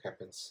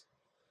happens.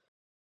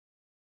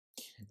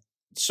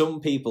 Some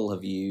people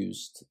have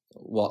used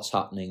what's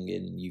happening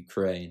in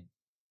Ukraine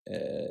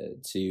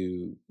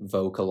to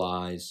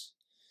vocalize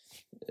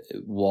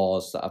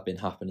wars that have been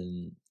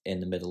happening in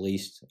the Middle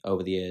East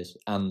over the years,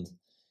 and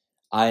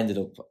I ended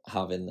up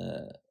having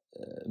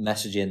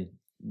messaging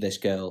this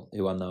girl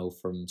who I know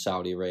from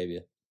Saudi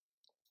Arabia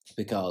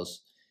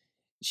because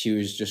she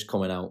was just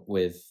coming out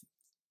with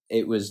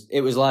it was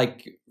like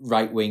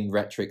right wing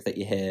rhetoric that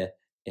you hear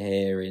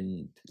here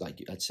in like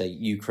I'd say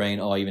Ukraine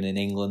or even in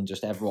England,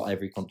 just what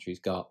every country's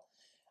got,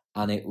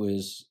 and it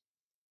was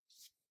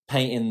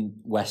painting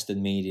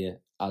Western media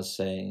as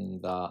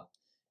saying that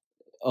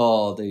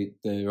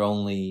they're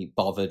only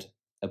bothered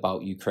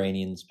about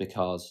Ukrainians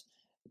because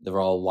they're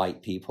all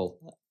white people,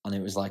 and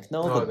it was like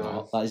no No, they're no,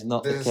 not. That is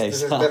not the this case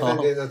is at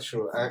definitely all. not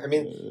true. I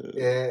mean,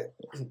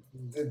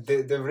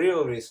 the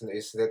real reason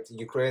is that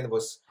Ukraine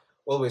was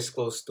always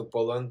close to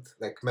Poland,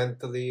 like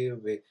mentally.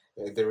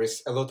 There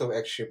is a lot of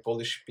actually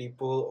Polish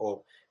people or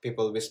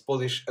people with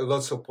Polish,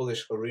 lots of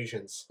Polish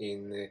origins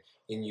in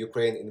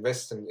Ukraine, in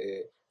Western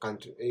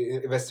country,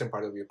 in Western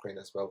part of Ukraine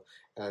as well,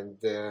 and.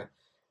 Uh,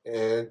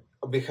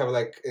 we have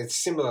like a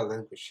similar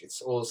language.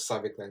 It's all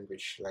Slavic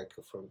language, like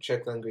from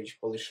Czech language,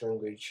 Polish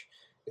language,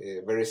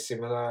 very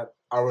similar.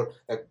 Our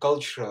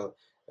cultural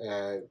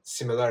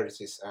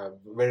similarities are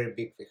very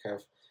big. We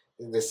have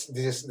this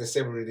is the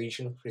same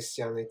religion,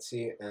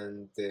 Christianity,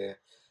 and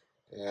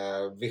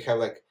we have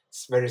like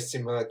very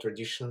similar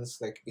traditions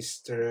like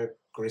Easter,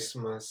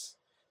 Christmas.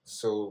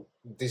 So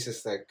this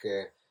is like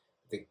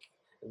the,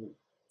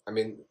 I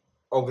mean,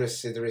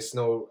 obviously there is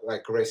no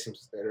like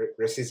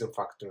racism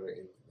factor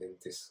in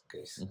this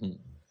case. Mhm.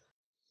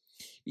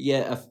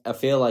 Yeah, I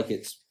feel like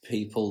it's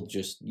people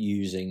just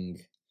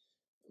using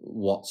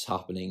what's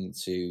happening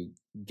to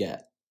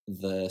get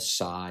the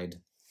side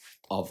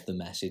of the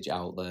message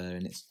out there,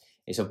 and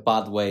it's a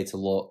bad way to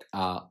look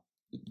at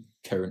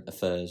current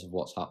affairs of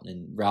what's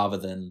happening rather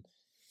than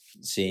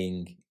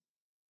seeing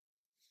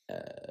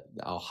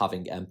or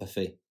having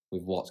empathy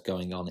with what's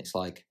going on. It's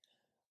like,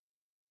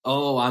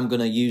 oh, I'm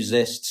going to use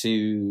this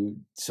to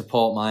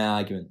support my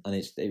argument, and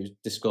it was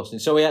disgusting.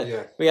 So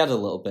Yeah. we had a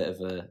little bit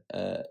of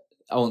a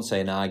I won't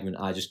say an argument.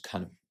 I just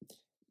kind of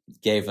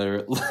gave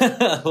her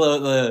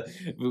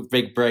the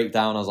big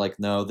breakdown. I was like,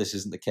 no, this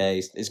isn't the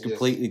case. It's Yes.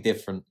 completely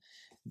different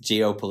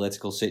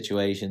geopolitical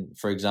situation.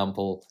 For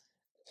example,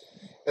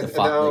 the And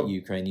fact now that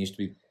Ukraine used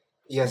to be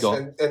yes,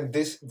 gone. and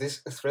this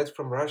threat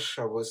from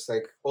Russia was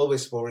like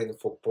always worrying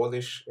for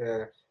Polish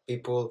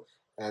people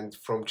and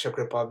from Czech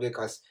Republic,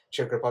 as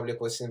Czech Republic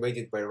was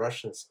invaded by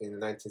Russians in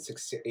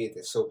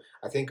 1968. So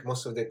I think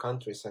most of the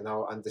countries are now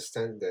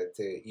understand that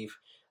if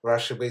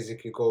Russia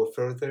basically go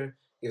further,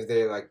 if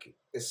they like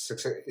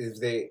if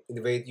they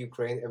invade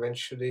Ukraine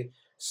eventually,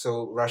 so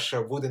Russia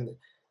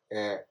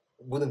uh,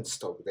 wouldn't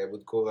stop. They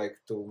would go like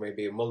to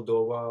maybe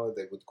Moldova.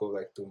 They would go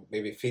like to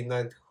maybe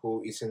Finland,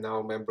 who is now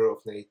a member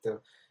of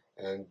NATO,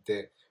 and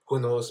who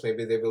knows,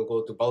 maybe they will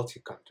go to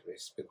Baltic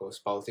countries because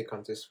Baltic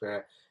countries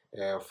were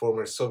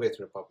former Soviet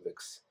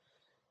republics.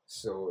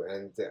 So,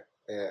 and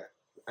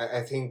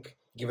I think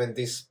given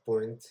this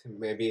point,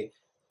 maybe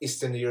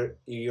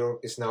Europe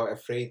is now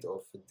afraid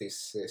of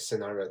this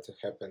scenario to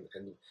happen,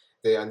 and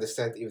they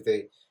understand if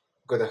they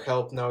gonna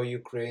help now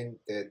Ukraine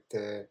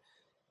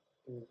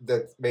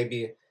that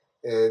maybe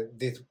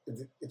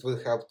it will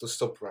help to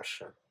stop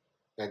Russia,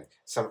 and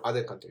some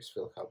other countries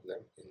will help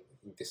them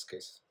in this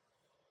case.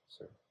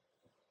 So.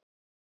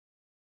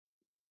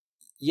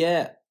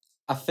 Yeah,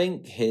 I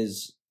think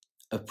his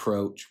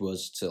approach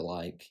was to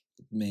like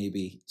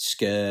maybe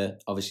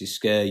obviously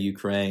scare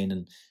Ukraine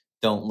and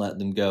don't let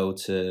them go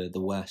to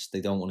the West.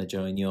 They don't want to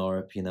join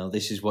Europe. You know,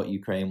 this is what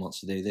Ukraine wants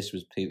to do. This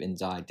was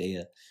Putin's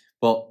idea,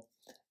 but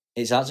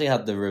it's actually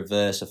had the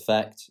reverse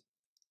effect.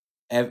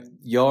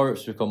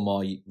 Europe's become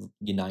more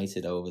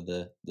united over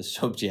the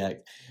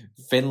subject.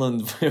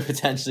 Finland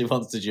potentially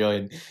wants to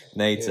join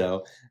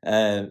NATO.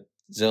 Yeah.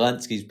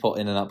 Zelensky's put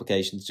in an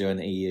application to join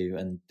the EU,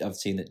 and I've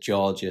seen that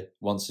Georgia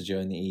wants to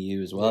join the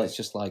EU as well. Yes. It's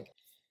just like,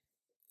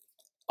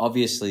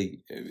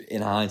 obviously,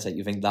 in hindsight,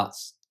 you think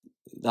that's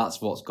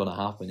what's going to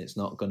happen. It's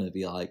not going to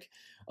be like,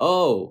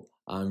 oh,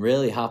 I'm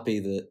really happy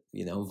that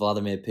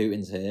Vladimir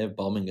Putin's here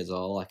bombing us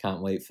all. I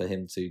can't wait for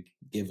him to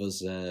give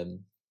us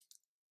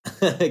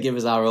give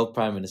us our old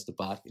prime minister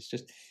back.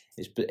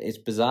 It's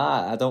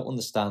bizarre. I don't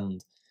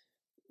understand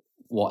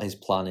what his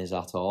plan is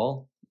at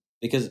all,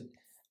 because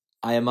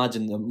I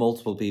imagine that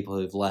multiple people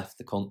who've left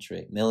the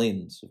country,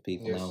 millions of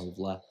people now Yes. who've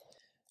left,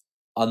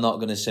 are not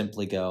going to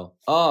simply go,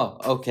 "Oh,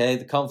 okay,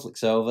 the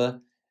conflict's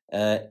over.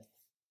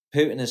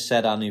 Putin has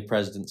said our new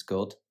president's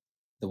good,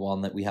 the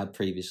one that we had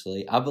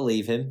previously. I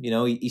believe him. You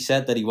know, he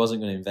said that he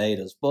wasn't going to invade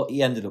us, but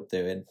he ended up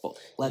doing. But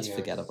let's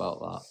forget Yes. about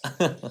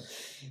that."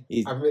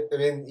 I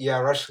mean, yeah,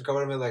 Russian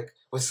government like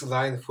was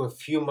lying for a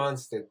few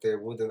months that they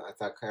wouldn't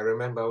attack. I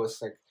remember I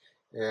was like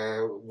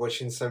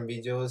watching some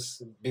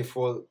videos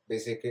before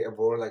basically a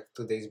war, like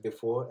 2 days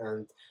before,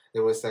 and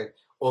there was like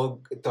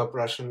all top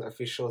Russian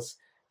officials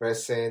were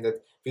saying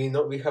that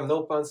we have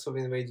no plans of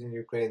invading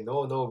Ukraine.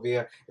 No, no,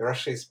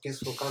 Russia is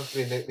peaceful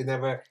country. We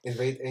never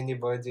invade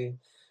anybody,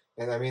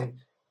 and I mean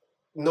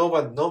no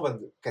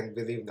one can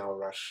believe now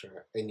Russia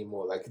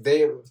anymore. Like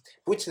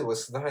Putin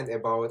was lying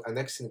about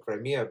annexing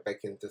Crimea back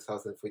in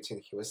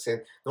 2014. He was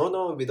saying, no,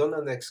 no, we don't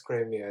annex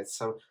Crimea.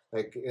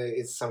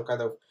 It's some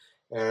kind of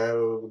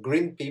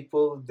green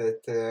people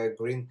that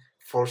green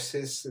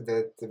forces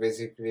that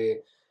basically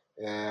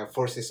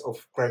forces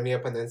of Crimea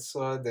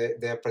Peninsula.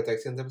 They are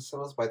protecting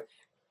themselves, but.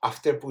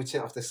 After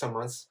some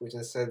months,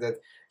 Putin said that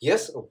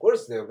yes, of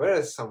course, there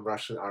were some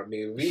Russian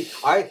army.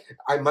 I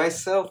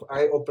myself,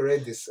 I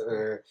operate this.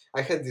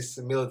 I had this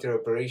military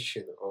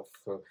operation of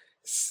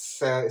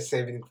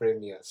saving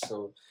Crimea.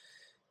 So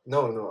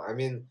no, no. I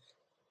mean,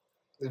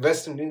 the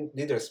Western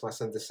leaders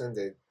must understand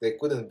that they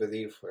couldn't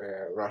believe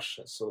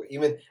Russia. So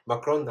even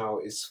Macron now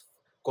is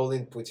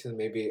calling Putin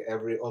maybe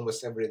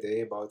almost every day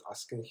about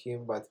asking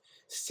him, but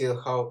still,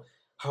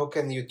 how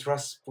can you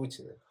trust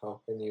Putin?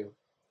 How can you?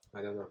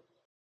 I don't know.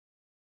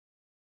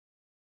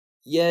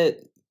 Yeah,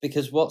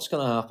 because what's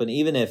going to happen?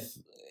 Even if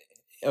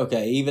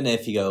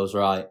he goes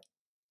right,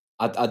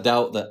 I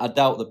doubt that. I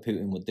doubt that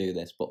Putin would do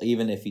this. But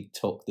even if he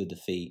took the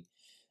defeat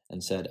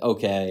and said,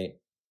 "Okay,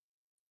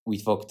 we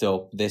fucked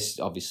up. This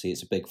obviously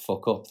it's a big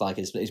fuck up. Like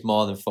it's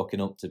more than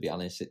fucking up, to be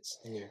honest.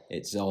 Yeah.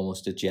 It's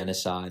almost a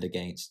genocide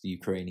against the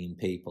Ukrainian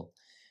people,"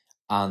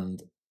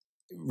 and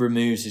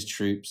removes his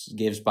troops,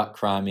 gives back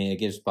Crimea,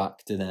 gives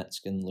back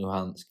Donetsk and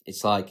Luhansk.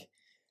 It's like,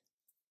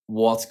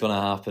 what's going to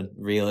happen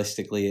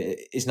realistically?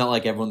 It's not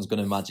like everyone's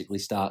going to magically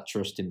start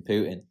trusting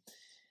Putin.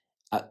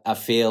 I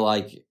feel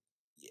like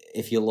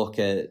if you look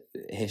at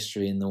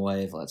history in the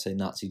way of, let's say,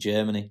 Nazi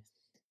Germany,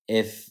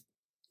 if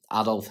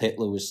Adolf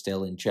Hitler was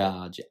still in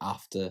charge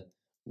after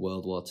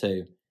World War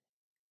Two,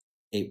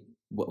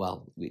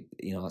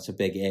 that's a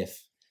big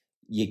if.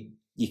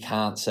 You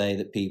can't say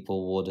that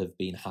people would have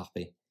been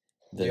happy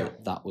that Yeah.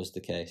 that was the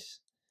case.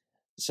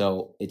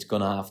 So it's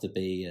gonna have to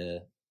be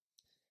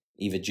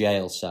either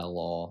jail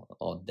cell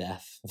or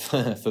death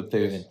for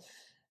Putin.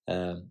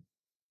 Yes.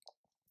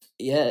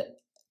 Yeah.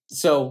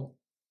 So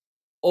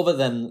other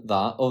than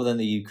that, other than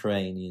the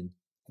Ukrainian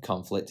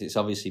conflict, it's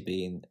obviously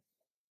been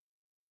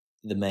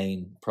the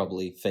main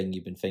probably thing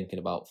you've been thinking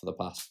about for the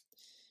past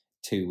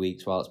 2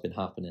 weeks while it's been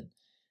happening.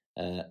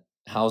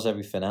 How's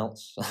everything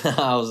else?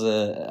 how's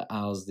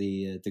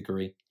the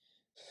degree?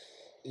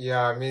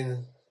 Yeah, I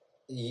mean,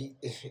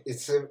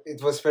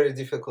 it was very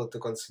difficult to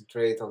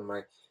concentrate on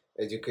my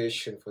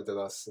education for the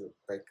last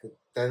like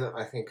then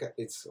I think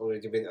it's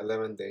already been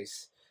 11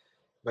 days.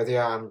 But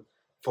yeah, I'm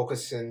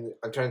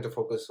trying to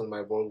focus on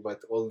my work, but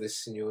all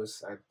this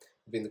news I've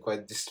been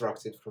quite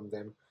distracted from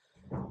them.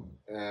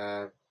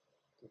 Uh,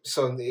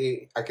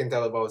 I can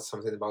tell about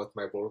something about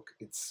my work.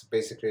 It's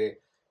basically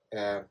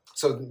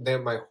so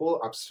then my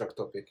whole abstract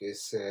topic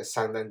is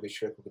sign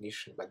language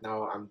recognition, but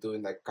now I'm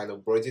doing like kind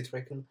of body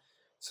tracking.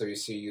 So you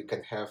see, you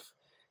can have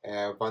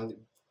one,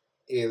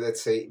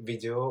 let's say,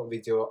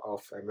 video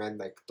of a man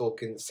like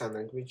talking sign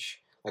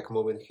language, like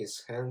moving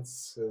his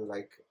hands,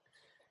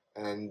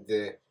 and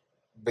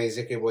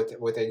basically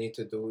what I need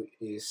to do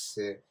is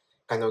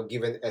kind of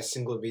given a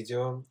single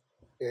video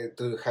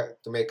to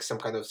make some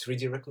kind of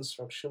 3D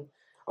reconstruction,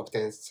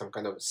 obtain some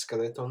kind of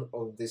skeleton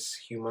of this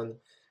human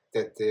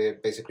that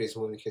basically is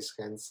moving his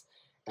hands,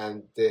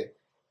 and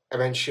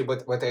eventually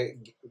what I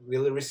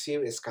will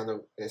receive is kind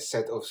of a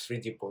set of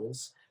 3D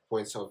points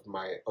of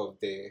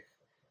the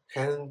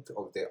hand,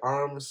 of the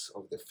arms,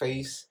 of the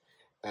face,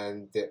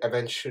 and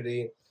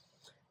eventually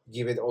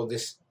given all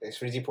these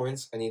 3D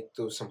points, I need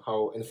to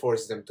somehow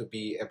enforce them to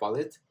be a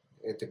valid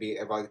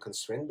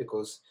constraint,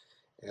 because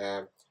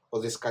uh, all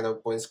these kind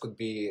of points could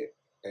be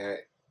uh,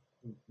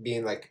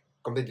 being like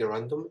completely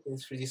random in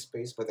 3D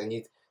space, but I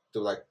need to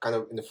like kind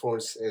of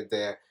enforce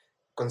the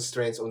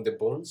constraints on the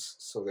bones.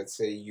 So let's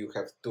say you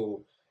have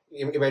to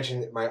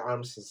imagine my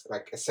arms is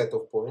like a set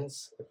of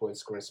points. The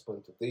points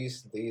correspond to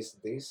this,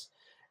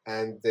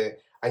 and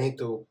I need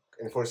to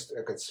enforce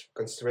a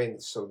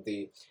constraint. So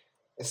the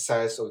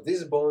size of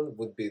this bone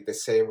would be the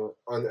same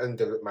on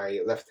my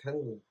left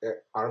hand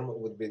arm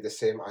would be the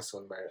same as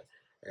on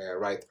my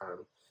right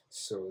arm.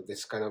 So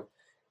this kind of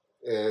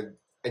uh,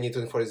 I need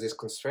to enforce this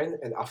constraint,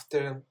 and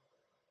after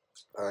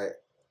I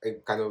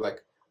kind of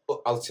like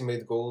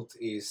ultimate goal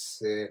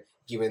is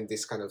given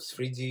this kind of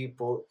 3D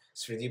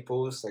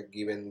pose, like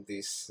given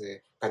this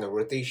kind of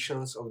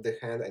rotations of the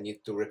hand, I need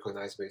to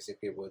recognize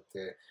basically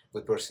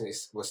what person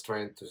was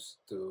trying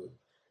to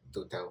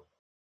tell.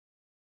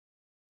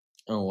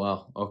 Oh wow.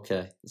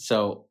 Okay.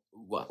 So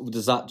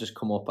does that just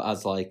come up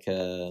as like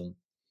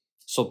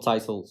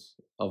subtitles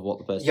of what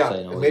the person's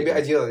saying? Yeah, maybe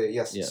ideally,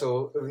 yes. Yeah.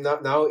 So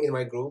now in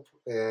my group,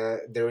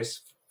 there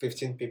is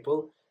 15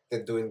 people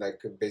that doing like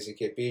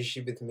basically a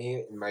PhD with me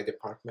in my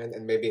department,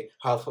 and maybe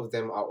half of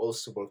them are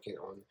also working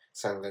on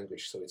sign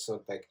language. So it's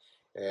not like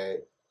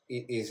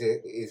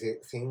easy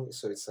thing.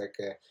 So it's like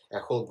a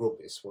whole group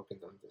is working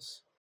on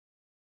this.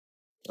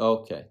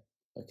 Okay.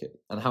 Okay.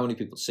 And how many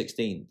people?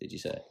 16, did you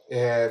say?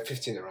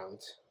 15 around,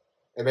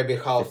 and maybe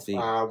half 15.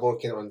 are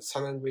working on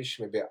sign language.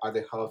 Maybe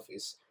other half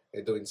is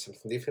doing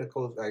something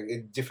difficult, like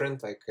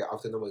different, like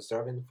autonomous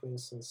driving, for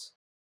instance.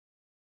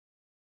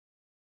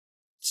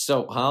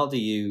 So how do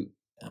you?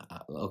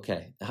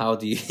 Okay, how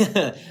do you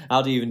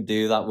how do you even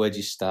do that? Where do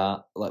you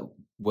start? Like,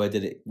 where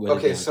did it? Where did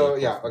Okay, the so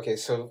idea come from? okay,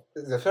 so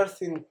the first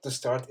thing to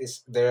start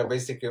is there are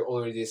basically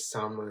already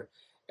some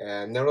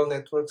neural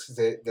networks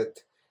that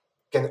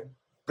can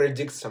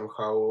predict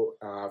somehow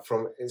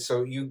from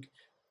so you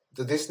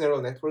to this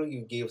neural network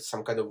you give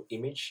some kind of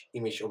image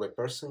of a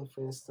person,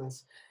 for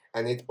instance,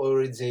 and it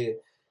already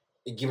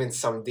given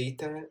some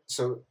data.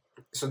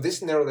 So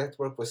this neural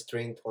network was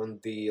trained on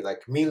the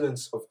like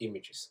millions of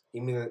images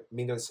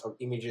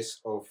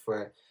of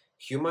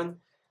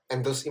human,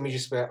 and those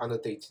images were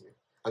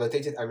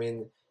annotated. I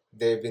mean,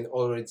 they've been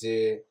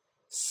already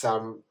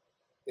some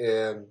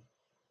um,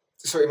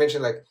 so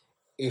imagine like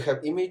you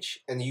have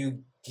image and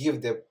you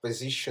give the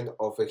position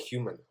of a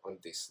human on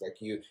this,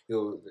 like you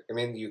I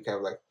mean you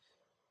have like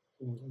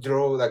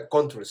draw like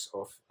contours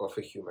of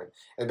a human,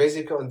 and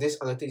basically on this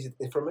annotated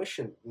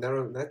information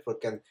neural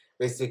network can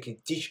basically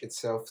teach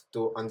itself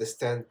to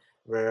understand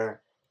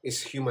where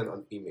is human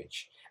on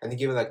image, and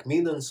given like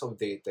millions of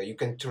data you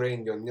can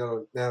train your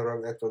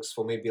neural networks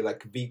for maybe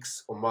like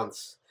weeks or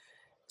months.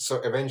 So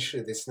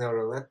eventually this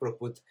neural network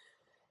would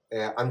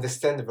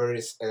understand where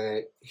is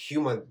a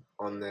human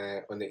on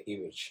the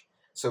image.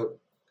 So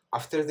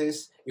after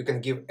this you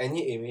can give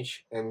any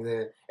image,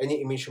 and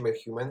any image from a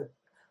human,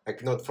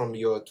 like not from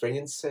your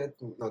training set,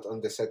 not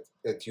on the set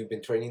that you've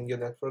been training your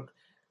network,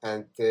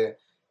 and the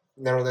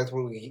neural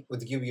network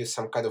would give you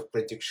some kind of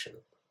prediction.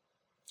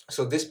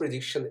 So this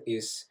prediction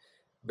is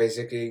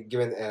basically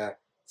given a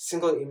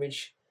single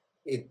image,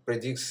 it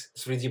predicts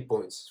 3D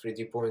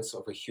points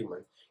of a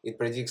human. It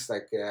predicts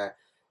like a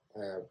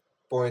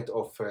point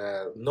of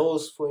a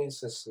nose, for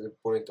instance, a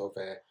point of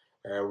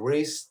a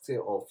wrist,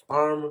 of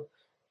arm,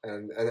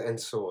 and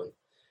so on.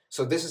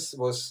 So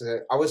was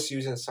I was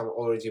using some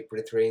already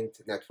pre-trained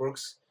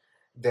networks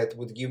that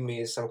would give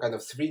me some kind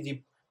of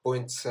 3D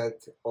point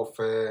set of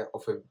a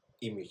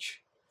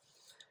image.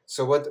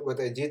 So what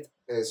I did,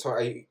 so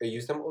I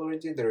used them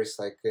already. There is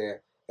like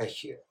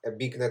a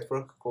big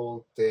network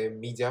called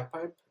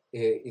MediaPipe.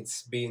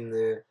 It's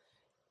been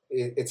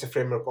it's a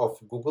framework of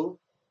Google,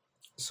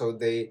 so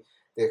they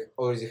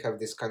already have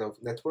this kind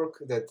of network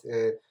that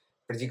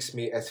predicts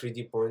me at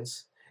 3D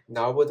points.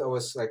 Now what I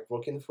was like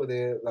working for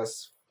the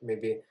last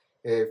maybe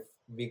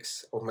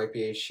weeks of my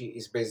PhD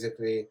is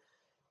basically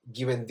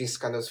given this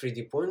kind of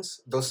 3D points.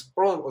 Those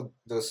problem of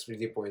those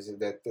 3D points is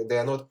that they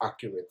are not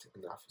accurate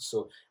enough.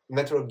 So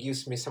network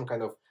gives me some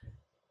kind of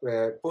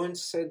point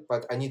set,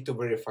 but I need to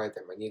verify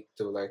them. I need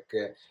to like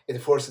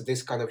enforce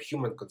this kind of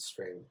human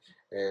constraint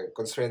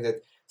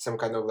that some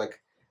kind of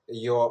like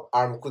your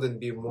arm couldn't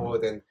be more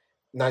than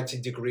 90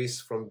 degrees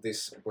from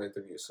this point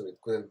of view, so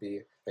it couldn't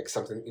be like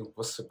something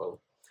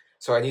impossible.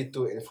 So I need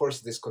to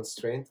enforce this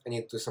constraint. I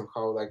need to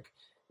somehow like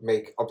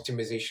make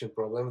optimization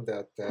problem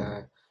that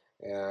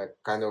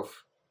kind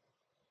of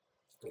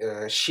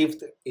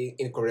shift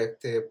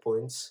incorrect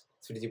points,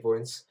 3D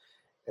points,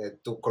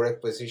 to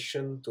correct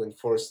position, to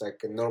enforce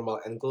like normal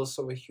angles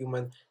of a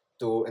human,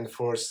 to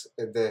enforce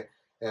the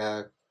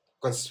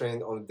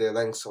constraint on the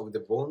length of the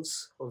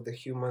bones of the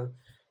human,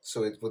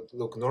 so it would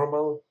look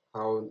normal,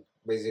 how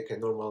basically a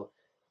normal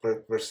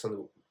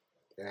person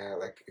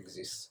like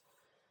exists.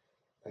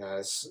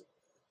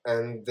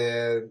 And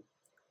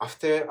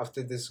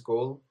after this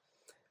goal,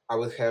 I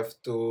would have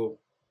to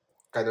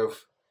kind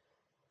of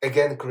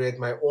again create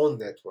my own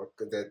network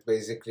that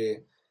basically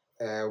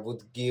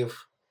would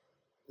give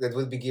that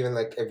would be given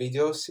like a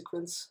video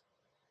sequence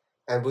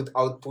and would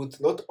output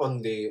not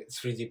only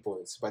 3D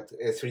points but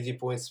 3D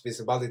points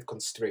with valid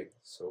constraint.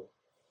 So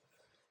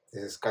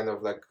this is kind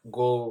of like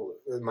goal,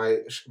 my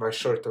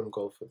short-term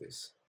goal for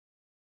this.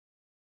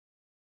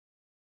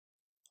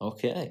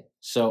 Okay.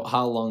 So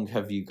how long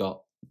have you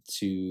got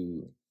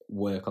to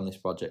work on this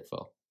project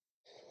for?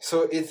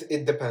 So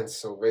it depends.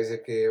 So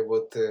basically,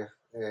 what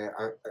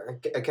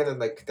I cannot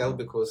like tell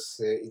because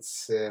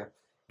it's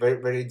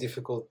very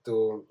difficult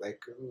to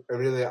like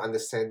really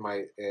understand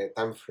my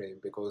time frame,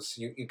 because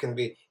you can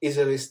be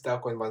easily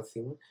stuck on one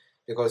thing,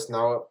 because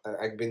now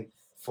I've been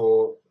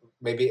for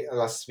maybe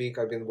last week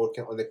I've been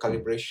working on the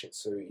calibration.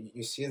 So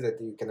you see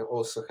that you can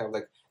also have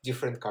like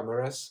different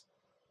cameras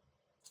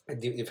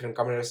different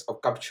cameras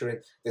of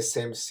capturing the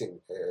same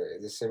scene,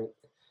 the same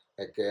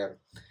like.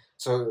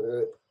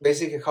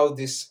 Basically, how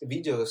these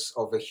videos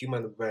of a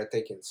human were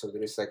taken. So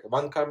there is like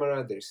one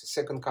camera, there is a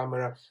second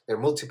camera, there are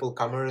multiple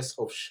cameras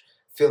of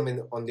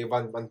filming only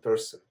one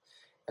person,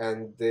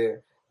 and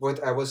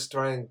what I was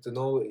trying to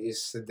know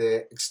is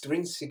the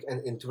extrinsic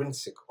and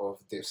intrinsic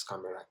of this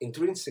camera.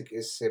 Intrinsic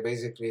is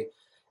basically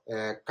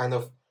kind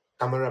of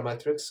camera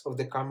matrix of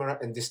the camera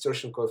and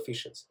distortion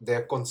coefficients. They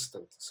are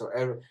constant. So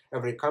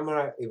every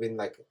camera, even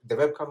like the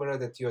web camera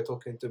that you are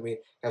talking to me,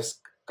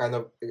 has kind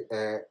of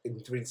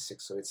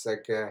intrinsic. So it's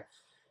like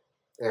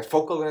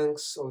focal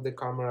length of the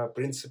camera,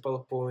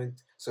 principal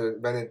point. So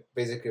when it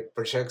basically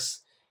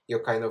projects your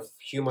kind of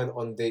human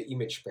on the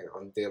image pane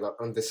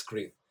on the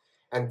screen,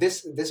 and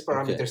these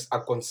parameters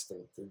are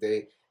constant.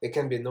 They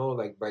can be known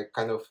like by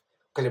kind of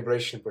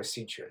calibration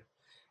procedure,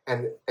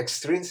 and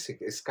extrinsic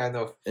is kind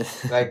of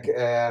like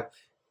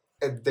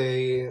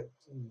the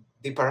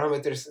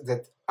parameters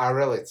that are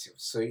relative.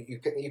 So you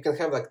can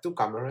have like two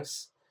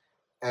cameras,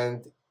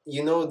 and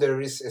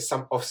there is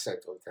some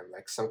offset of them,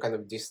 like some kind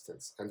of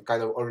distance and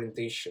kind of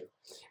orientation.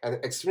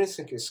 And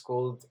extrinsic is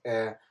called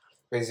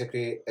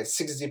basically a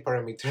 6D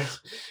parameter.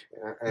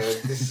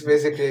 This is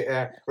basically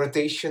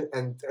rotation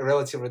and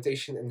relative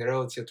rotation and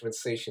relative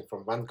translation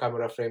from one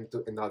camera frame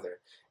to another.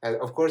 And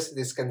of course,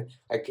 this can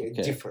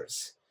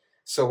differs.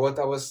 So what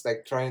I was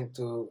like trying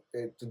to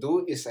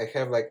do is I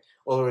have like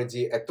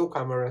already two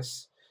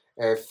cameras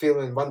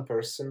filming one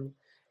person,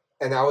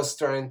 and I was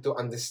trying to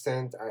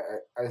understand,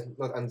 I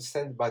not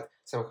understand, but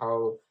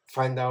somehow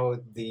find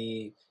out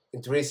the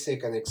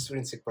intrinsic and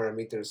extrinsic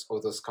parameters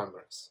of those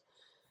cameras.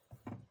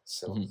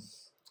 So,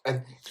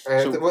 and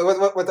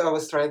what I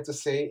was trying to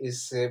say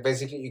is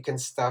basically you can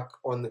stuck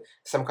on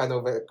some kind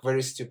of a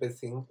very stupid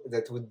thing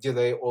that would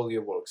delay all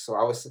your work. So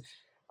I was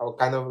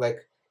kind of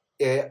like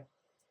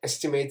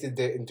estimated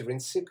the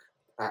intrinsic.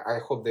 I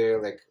hope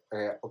they're like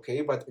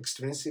okay, but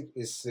extrinsic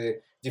is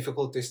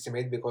difficult to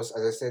estimate because,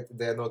 as I said,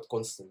 they're not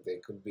constant. They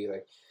could be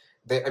like,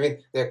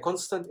 they're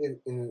constant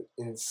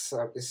in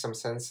some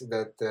sense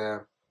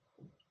that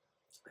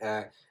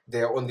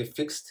they are only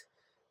fixed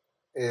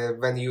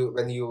when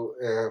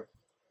you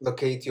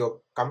locate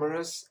your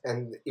cameras,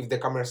 and if the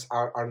cameras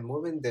are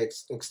moving, the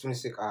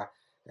extrinsic are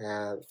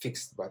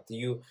fixed. But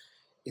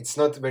it's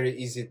not very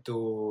easy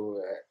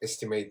to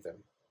estimate them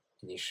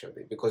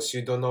initially because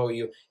you don't know,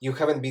 you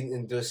haven't been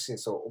in those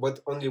scenes. So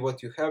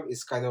what you have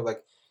is kind of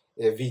like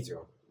a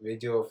video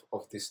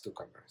of these two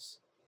cameras.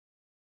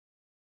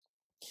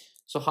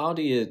 So how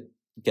do you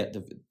get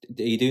are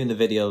you doing the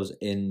videos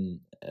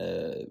in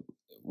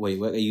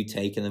where are you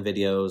taking the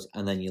videos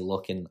and then you're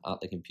looking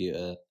at the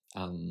computer,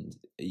 and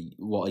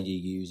what are you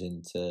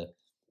using to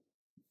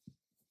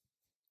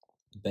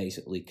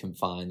basically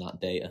confine that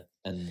data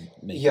and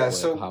make it work?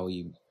 So how are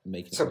you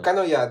making so it kind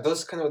of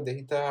those kind of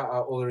data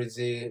are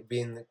already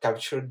been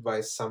captured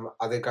by some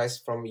other guys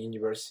from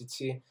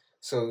university.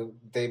 So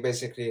they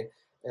basically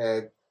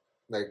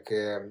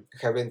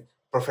having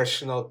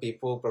professional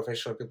people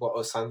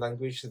of sign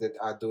language that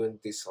are doing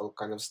this all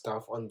kind of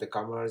stuff on the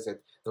cameras,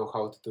 that know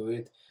how to do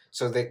it.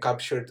 So they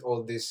captured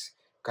all these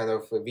kind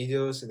of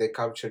videos. They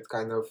captured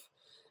kind of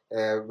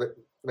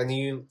when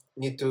you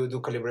need to do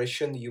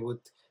calibration, you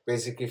would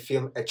basically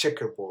film a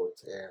checkerboard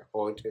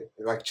or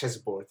like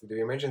chessboard. Do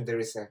you imagine there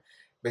is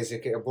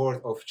basically a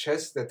board of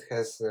chess that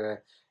has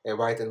a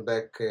white and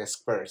black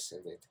squares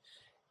in it?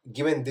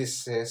 Given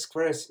these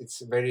squares,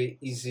 it's very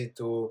easy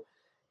to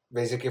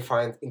basically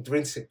find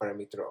intrinsic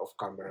parameter of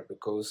camera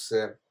because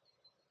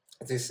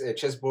this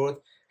chessboard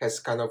has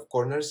kind of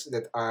corners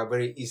that are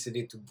very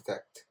easily to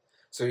detect.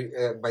 So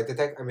by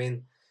detect, I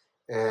mean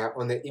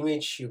on the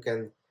image you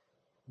can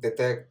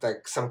detect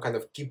like some kind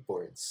of key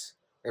points.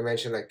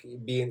 Imagine like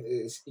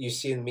you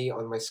seeing me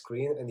on my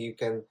screen, and you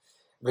can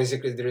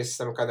basically there is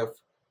some kind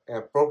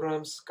of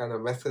programs, kind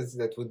of methods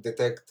that would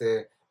detect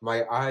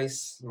my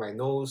eyes, my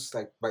nose,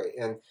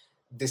 and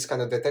this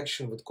kind of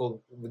detection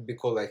would be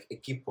called like a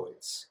key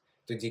points,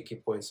 2D key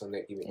points on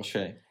the image.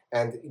 Okay.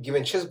 And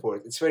given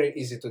chessboard, it's very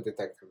easy to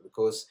detect them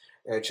because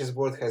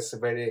chessboard has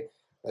very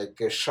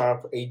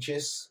sharp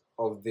edges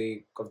of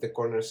the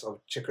corners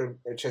of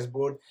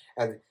chessboard,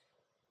 and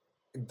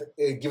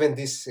given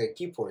these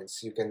key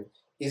points, you can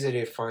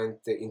easily find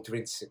the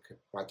intrinsic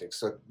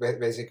matrix. So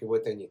basically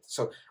what I need.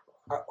 So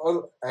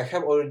I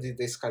have already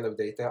this kind of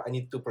data. I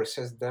need to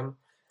process them.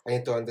 I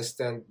need to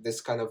understand this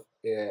kind of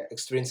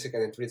extrinsic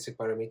and intrinsic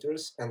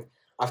parameters. And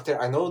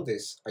after I know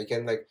this, I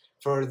can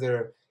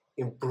further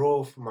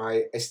improve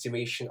my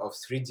estimation of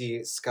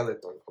 3D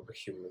skeleton of a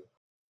human.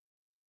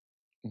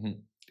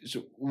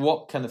 So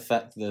what can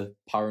affect the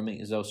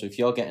parameters though? So if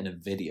you're getting a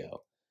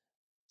video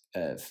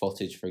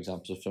footage, for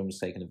example, if someone's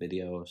taking a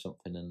video or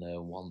something and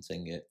they're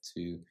wanting it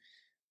to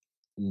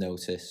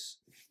notice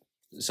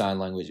sign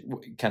language,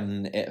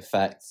 can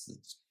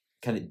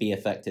it be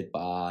affected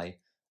by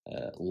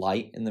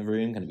light in the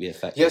room? Can it be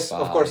affected yes, by...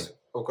 of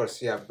course,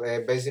 yeah.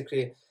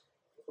 Basically,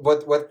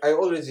 what I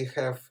already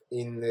have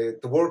in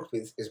to work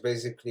with is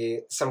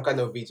basically some kind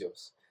of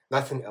videos.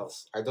 nothing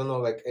else. I don't know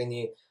like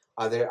any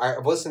other. I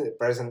wasn't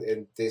present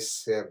in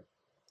this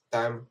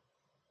time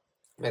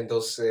when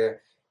those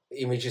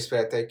images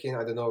were taken.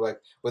 I don't know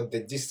like what the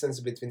distance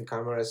between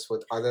cameras,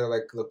 what other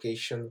like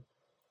location.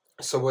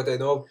 So what I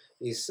know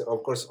is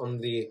of course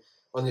only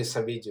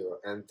some video,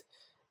 and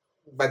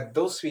but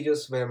those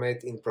videos were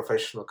made in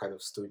professional kind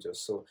of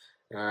studios, so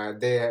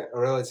they are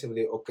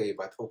relatively okay.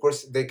 But of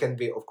course they can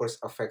be of course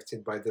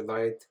affected by the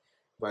light,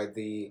 by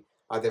the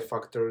other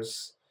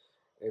factors,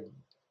 uh,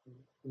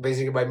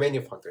 basically by many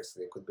factors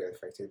they could be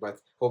affected. But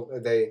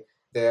they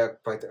are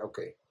quite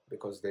okay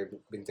because they've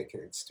been taken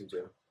in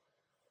studio.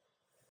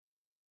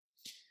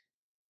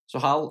 So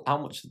how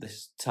much of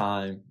this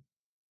time,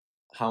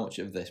 how much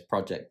of this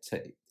project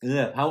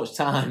how much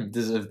time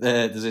does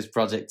this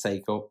project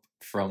take up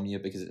from you?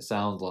 Because it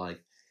sounds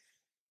like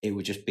it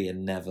would just be a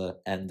never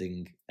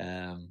ending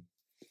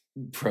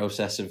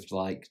process of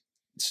like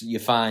you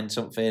find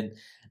something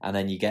and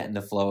then you get in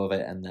the flow of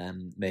it, and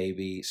then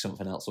maybe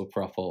something else will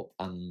crop up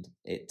and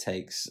it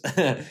takes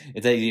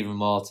it takes even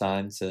more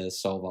time to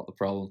solve out the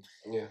problem.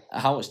 Yeah,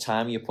 How much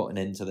time are you putting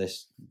into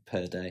this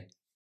per day?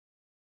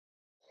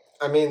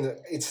 I mean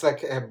it's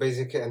like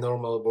basically a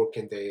normal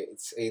working day.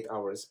 It's 8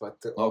 hours, but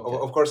Okay.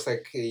 of course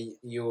like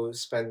you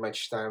spend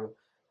much time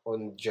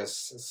on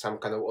just some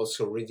kind of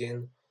also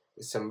reading,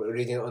 some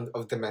reading on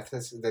of the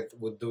methods that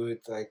would do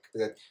it like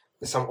that.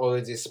 Some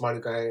already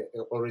smart guy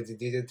already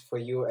did it for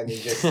you, and you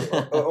just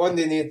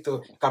only need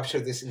to capture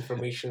this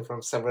information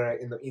from somewhere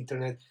in the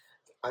internet,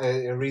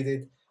 read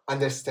it,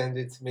 understand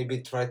it,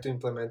 maybe try to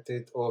implement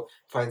it, or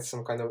find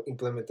some kind of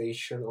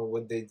implementation of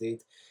what they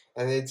did.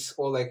 And it's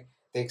all like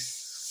takes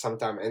some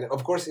time, and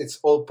of course it's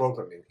all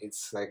programming.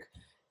 It's like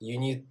you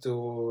need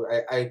to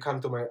I come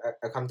to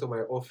I come to my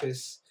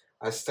office,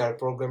 I start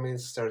programming,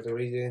 start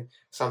reading,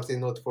 something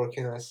not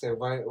working, I say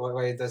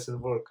why it doesn't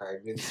work.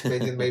 I've been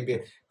spending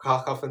maybe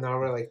half an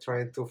hour like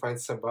trying to find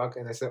some bug,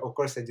 and I say of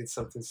course I did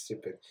something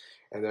stupid,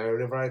 and I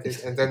rewrite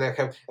it, and then I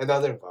have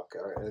another bug,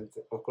 and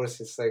of course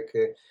it's like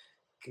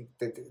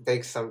it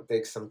takes some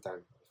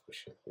time,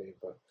 unfortunately.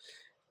 But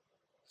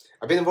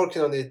I've been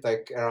working on it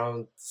like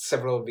around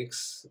several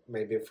weeks,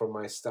 maybe from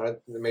my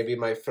start. Maybe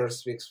my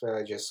first weeks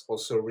were just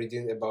also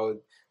reading about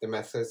the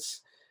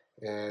methods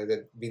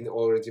that been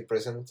already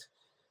present.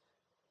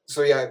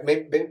 So yeah,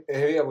 maybe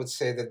I would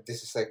say that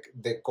this is like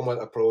the common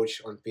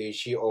approach on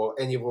PhD or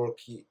any work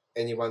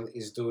anyone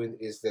is doing,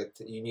 is that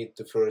you need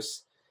to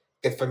first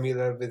get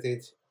familiar with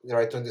it,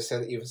 try to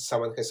understand if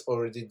someone has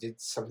already did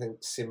something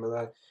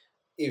similar.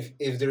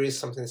 If there is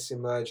something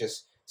similar,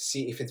 just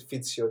see if it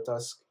fits your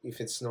task. If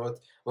it's not,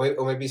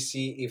 or maybe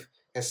see if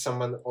has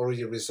someone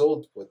already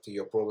resolved what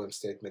your problem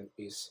statement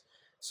is.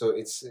 So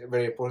it's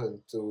very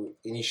important to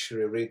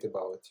initially read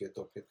about your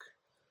topic.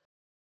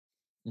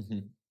 Mm-hmm.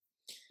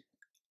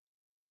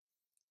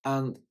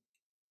 And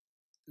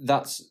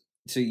that's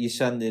so you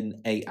spend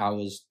in 8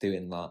 hours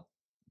doing that.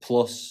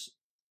 Plus,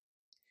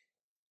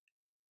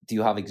 do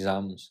you have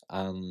exams?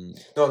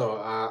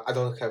 No, I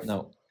don't have.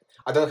 No.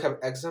 I don't have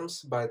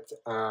exams, but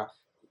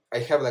I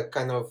have like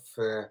kind of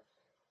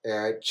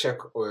check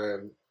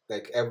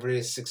like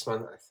every 6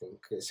 months. I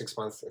think 6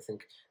 months. I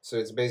think so.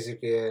 It's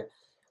basically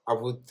I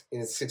would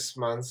in 6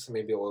 months,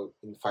 maybe or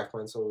in 5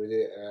 months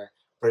already,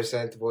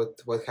 present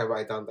what have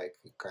I done, like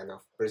kind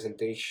of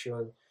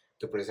presentation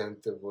to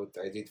present what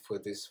I did for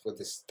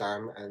this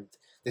time, and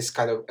this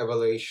kind of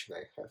evaluation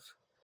I have.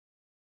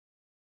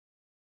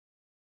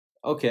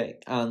 Okay,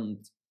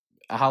 and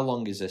how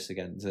long is this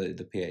again?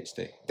 The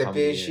PhD. The How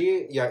many years?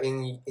 PhD, yeah,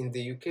 in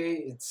the UK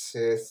it's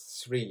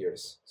 3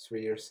 years,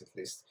 3 years at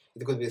least.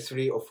 It could be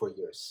 3 or 4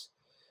 years.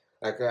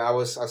 Like I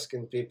was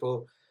asking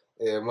people,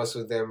 most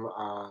of them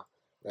are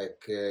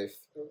like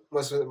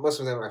most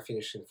of them are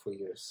finished in 4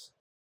 years,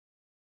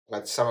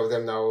 but some of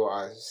them now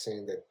are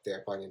saying that they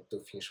are planning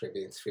to finish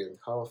maybe in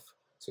 3.5.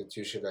 So it's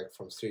usually like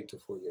from 3 to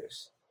 4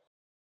 years,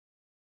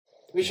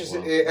 which is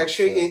Wow,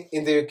 actually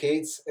in the UK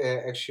it's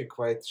actually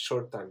quite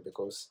short time,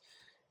 because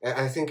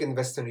I think in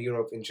Western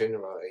Europe in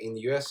general, in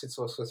US it's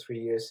also 3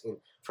 years, in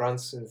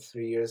France in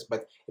 3 years,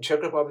 but in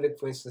Czech Republic,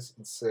 for instance,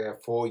 it's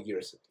 4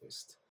 years at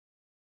least.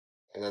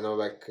 And I know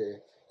like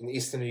in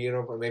Eastern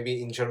Europe or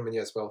maybe in Germany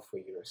as well, 4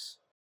 years.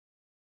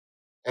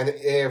 And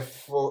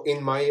for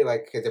in my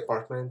like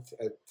department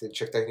at the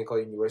Czech Technical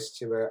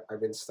University where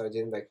I've been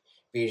studying, like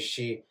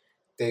PhD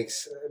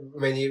takes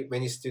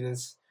many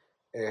students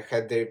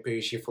had their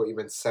PhD for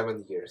even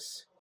 7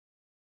 years.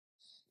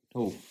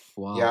 Oh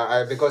wow!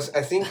 Yeah, because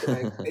I think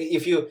like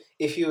if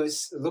you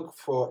look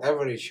for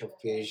average of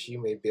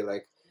PhD, maybe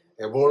like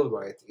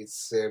worldwide,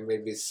 it's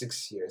maybe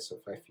 6 years or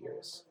 5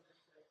 years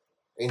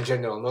in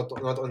general,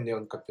 not only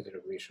on computer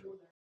vision.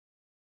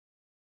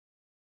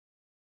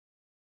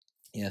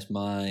 Yes,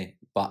 my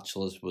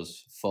bachelor's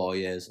was 4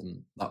 years,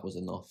 and that was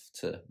enough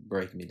to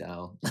break me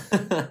down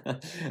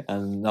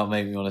and not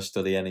make me want to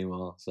study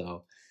anymore.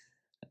 So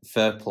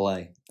fair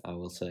play, I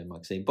will say,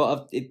 Maxime.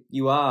 But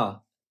you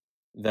are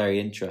very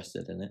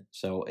interested in it,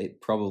 so it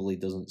probably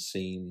doesn't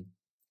seem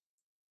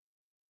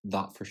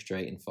that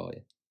frustrating for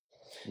you.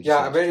 Would you Yeah,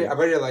 say it's I true?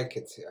 very like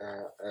it.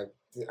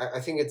 I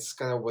think it's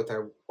kind of what I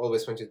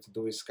always wanted to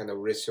do is kind of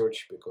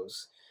research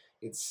because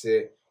it's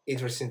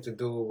interesting to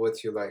do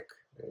what you like.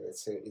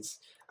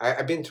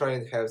 I've been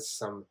trying to have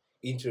some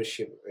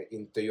internship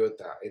in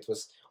Toyota. It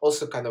was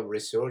also kind of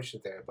research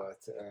there, but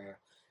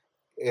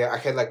yeah, I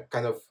had like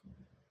kind of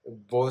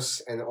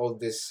boss and all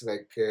this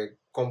like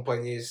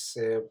companies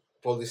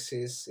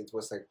policies. It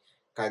was like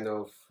kind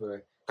of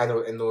kind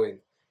of annoying.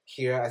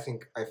 Here, I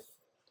think I've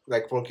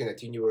like working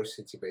at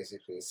university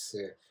basically is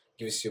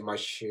gives you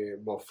much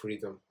more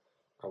freedom,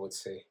 I would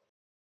say.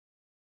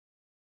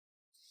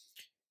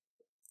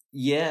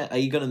 Yeah, are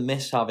you gonna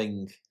miss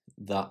having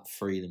that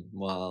freedom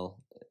while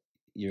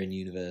you're in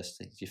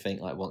university? Do you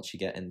think like once you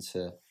get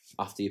into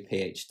after your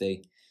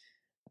PhD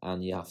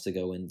and you have to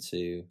go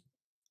into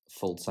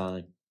full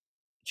time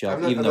job,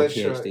 even I'm though not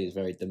sure. PhD is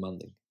very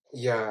demanding?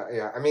 Yeah,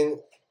 yeah. I mean,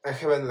 I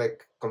haven't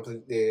like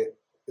completely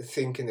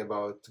thinking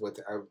about what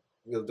I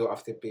will do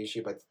after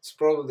PhD, but it's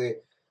probably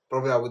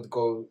I would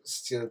go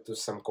still to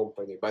some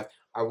company, but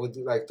I would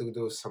like to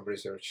do some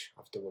research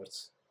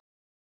afterwards.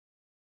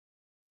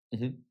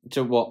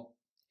 So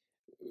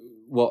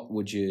what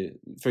would you,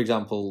 for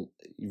example,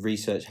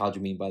 research? How do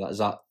you mean by that? Is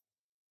that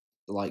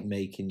like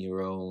making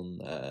your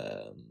own,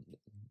 I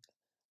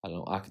don't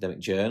know, academic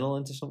journal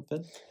into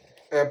something,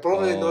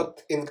 Probably or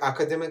not in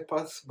academic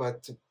path,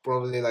 but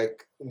probably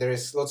like there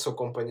is lots of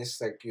companies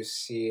like you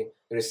see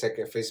there is like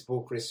a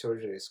Facebook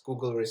research, there is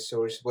Google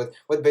research. What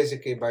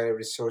basically by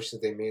research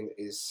they mean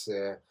is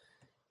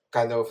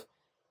kind of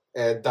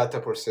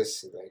data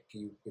processing. Like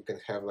you can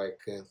have like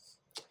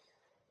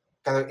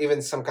kind of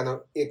even some kind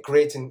of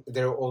creating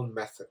their own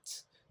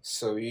methods.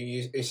 So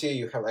you see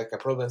you have like a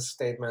problem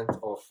statement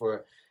of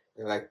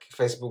like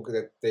Facebook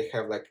that they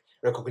have like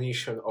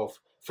recognition of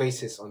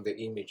faces on the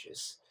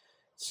images.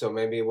 So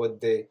maybe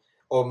what they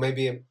or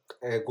maybe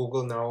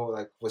Google now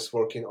like was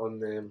working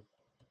on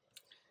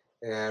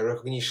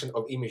recognition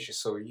of images.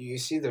 So you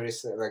see there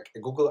is like a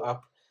Google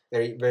app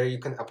there where you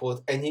can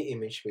upload any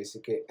image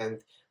basically,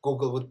 and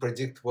Google would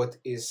predict what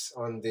is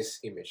on this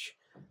image.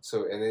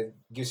 So and it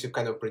gives you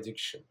kind of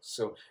prediction.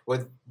 So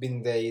what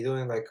been they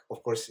doing like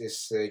of course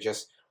is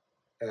just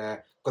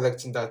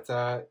collecting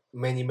data,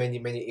 many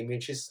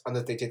images,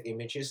 annotated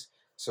images.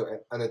 So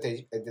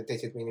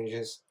annotated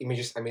images.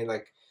 I mean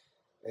like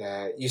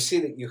you see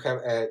that you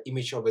have an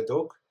image of a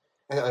dog,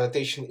 and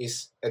annotation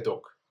is a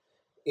dog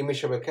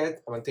image of a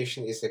cat,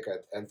 annotation is a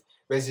cat. And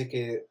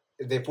basically,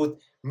 they put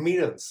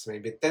millions,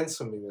 maybe tens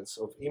of millions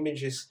of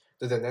images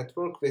to the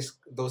network with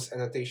those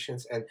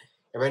annotations. And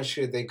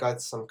eventually, they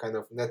got some kind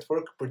of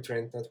network, pre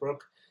trained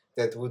network,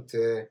 that would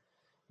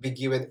be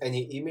given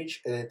any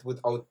image and it would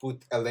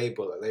output a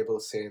label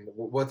saying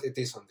what it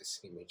is on this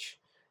image.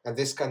 And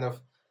this kind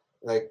of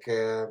like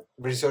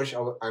research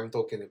I'm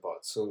talking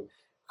about. So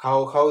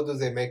how do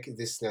they make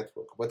this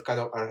network? What kind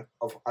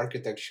of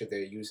architecture they're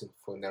using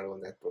for neural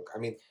network? I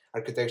mean,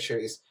 architecture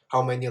is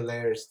how many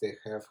layers they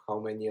have, how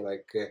many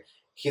like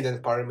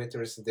hidden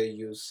parameters they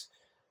use,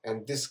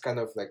 and this kind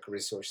of like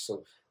research.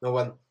 So no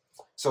one,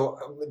 so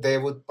they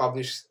would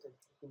publish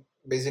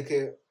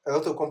basically a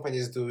lot of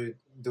companies doing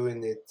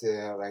it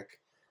like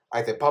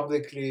either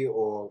publicly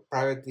or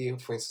privately.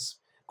 For instance,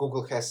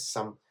 Google has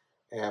some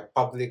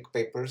public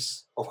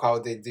papers of how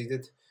they did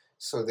it.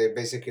 So they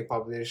basically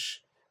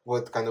publish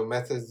what kind of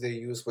methods they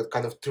use, what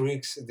kind of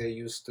tricks they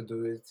use to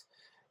do it,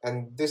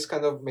 and this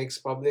kind of makes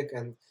public.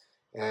 And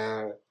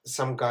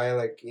some guy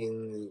like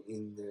in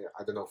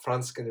I don't know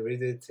France can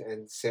read it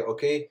and say,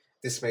 okay,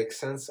 this makes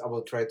sense. I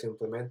will try to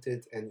implement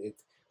it, and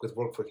it could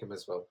work for him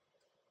as well.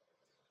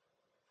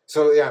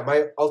 So yeah,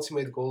 my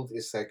ultimate goal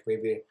is like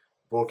maybe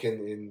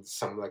working in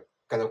some like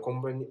kind of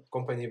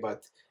company,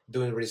 but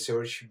doing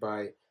research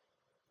by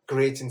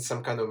creating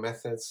some kind of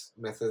methods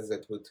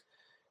that would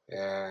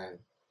uh,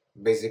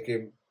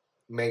 basically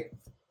make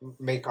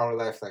make our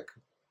life like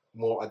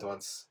more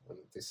advanced on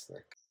this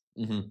like.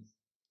 hmm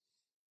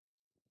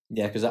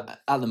yeah, because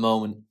at the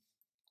moment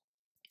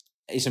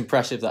it's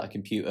impressive that a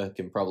computer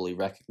can probably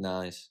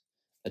recognize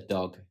a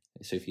dog.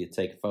 So if you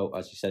take a photo,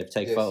 as you said, if you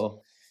take a Yes.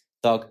 photo,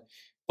 dog,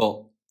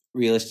 but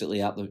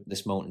realistically at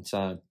this moment in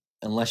time,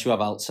 unless you have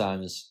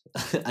Alzheimer's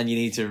and you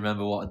need to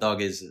remember what a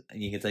dog is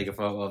and you can take a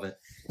photo of it,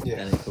 Yeah.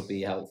 then it could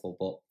be helpful.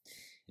 But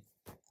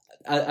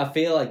I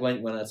feel like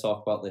when I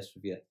talk about this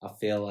with you, I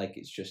feel like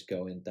it's just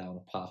going down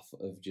a path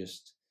of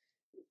just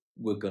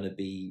we're going to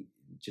be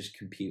just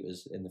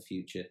computers in the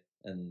future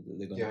and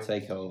they're going Yeah. to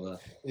take over.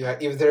 Yeah.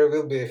 If there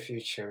will be a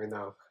future, you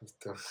know,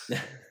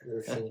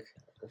 I think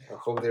I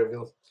hope there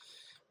will,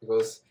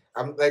 because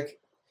I'm like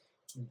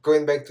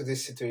going back to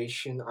this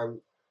situation.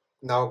 I'm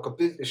now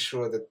completely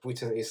sure that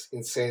Putin is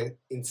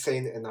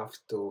insane enough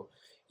to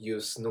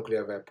use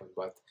nuclear weapon.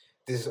 But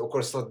this is of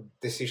course not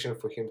decision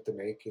for him to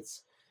make.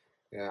 It's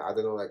I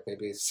don't know, like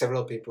maybe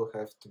several people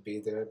have to be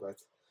there.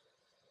 But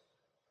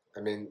I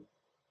mean,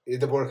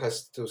 the world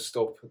has to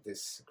stop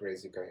this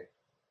crazy guy.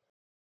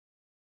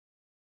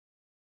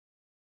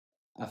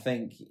 I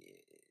think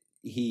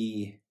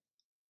he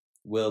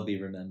will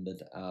be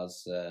remembered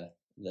as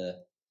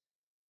the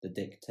the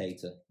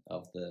dictator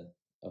of the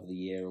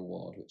year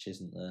award, which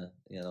isn't the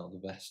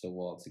best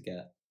award to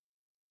get.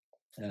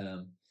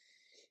 I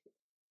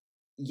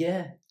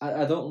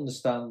don't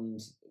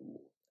understand,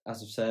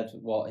 as I've said,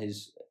 what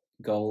his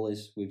goal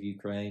is with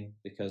Ukraine,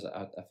 because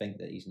I think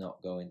that he's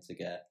not going to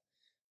get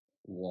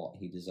what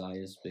he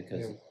desires,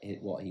 because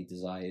what he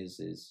desires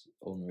is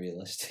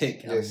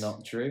unrealistic and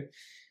not true.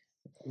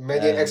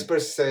 Many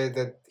experts say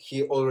that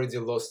he already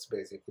lost,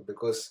 basically,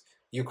 because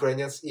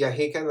Ukrainians,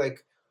 he can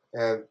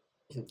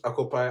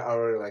occupy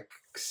our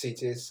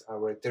cities,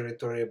 our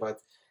territory,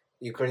 but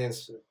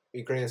Ukrainians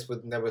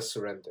would never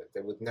surrender.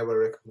 They would never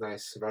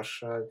recognize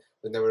Russia,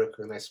 would never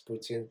recognize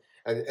Putin,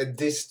 and at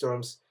these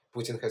terms,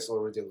 Putin has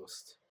already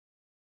lost.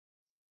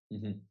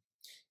 Mm-hmm.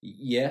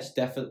 Yes,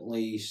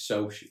 definitely.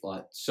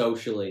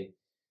 Socially,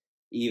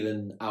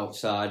 even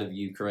outside of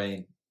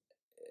Ukraine,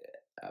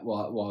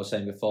 what I was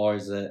saying before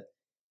is that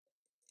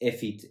if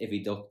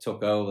he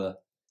took over,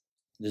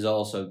 there's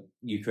also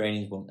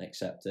Ukrainians wouldn't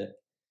accept it.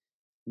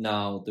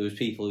 Now, there was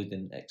people who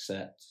didn't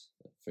accept,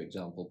 for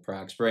example,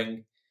 Prague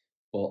Spring,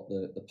 but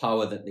the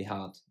power that they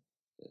had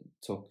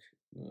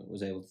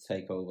was able to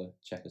take over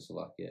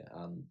Czechoslovakia,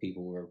 and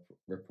people were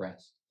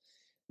repressed.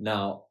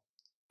 Now,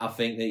 I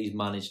think that he's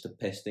managed to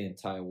piss the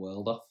entire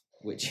world off,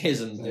 which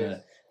isn't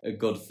a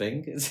good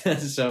thing.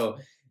 So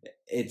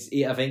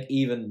I think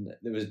even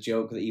there was a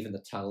joke that even the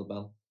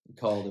Taliban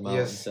called him out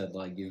and said,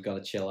 you've got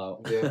to chill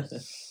out. Yeah.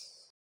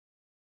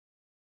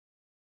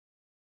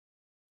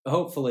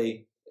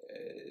 Hopefully,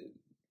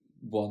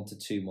 1 to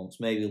 2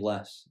 months, maybe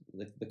less,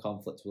 the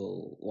conflict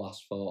will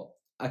last for.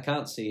 I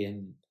can't see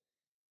him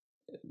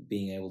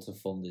being able to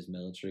fund his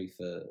military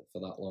for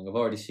that long. I've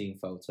already seen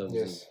photos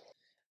of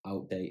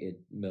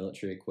outdated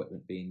military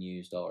equipment being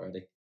used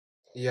already.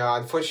 Yeah,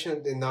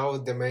 unfortunately now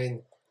the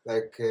main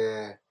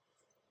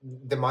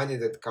the money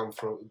that come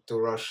to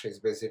Russia is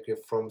basically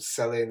from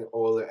selling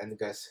oil and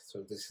gas.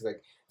 So this is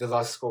the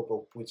last scope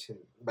of Putin.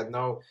 But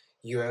now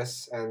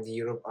US and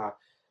Europe are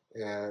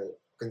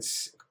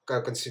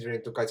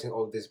considering to cutting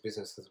all this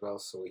business as well.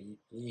 So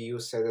EU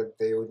said that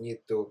they would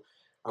need to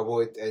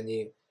avoid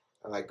any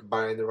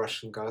buying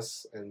Russian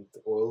gas and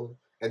oil,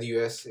 and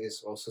US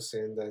is also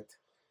saying that.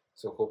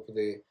 So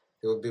hopefully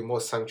there will be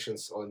more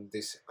sanctions on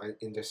this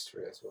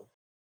industry as well.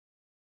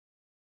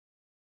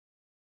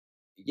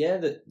 Yeah,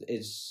 that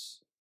is.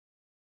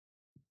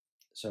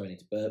 Sorry, I need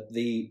to burp.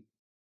 The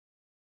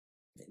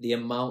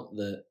amount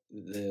that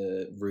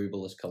the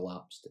ruble has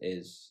collapsed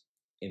is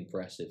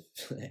impressive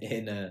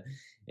in a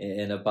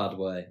bad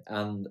way,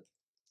 and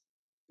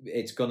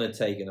it's going to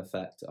take an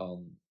effect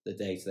on the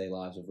day-to-day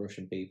lives of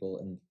Russian people.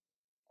 And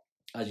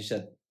as you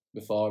said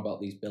before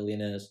about these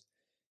billionaires,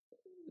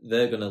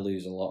 they're going to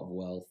lose a lot of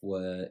wealth,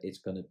 where it's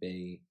going to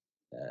be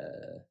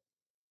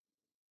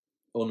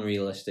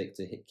unrealistic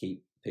to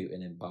keep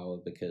Putin in power,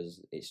 because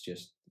it's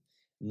just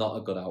not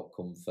a good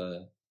outcome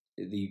for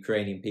the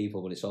Ukrainian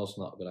people, but it's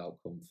also not a good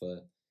outcome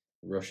for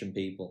Russian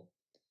people.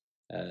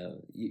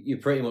 You're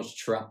pretty much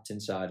trapped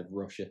inside of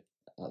Russia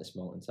at this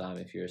moment in time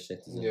if you're a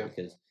citizen,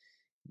 because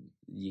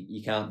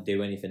you can't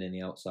do anything in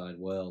the outside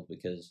world,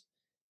 because,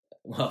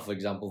 well, for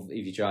example,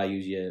 if you try to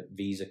use your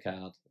Visa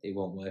card, it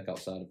won't work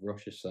outside of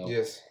Russia. So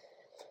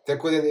they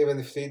couldn't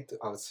even fly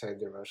outside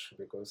the Russia,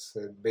 because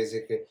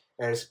basically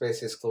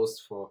airspace is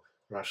closed for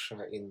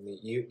Russia in the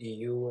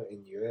EU,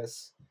 in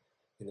US,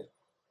 in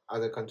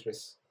other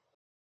countries.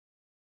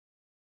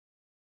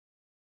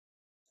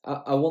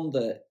 I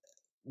wonder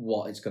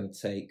what it's going to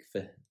take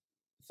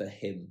for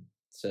him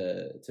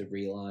to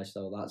realise,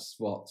 though. That's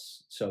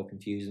what's so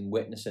confusing.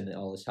 Witnessing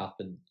all this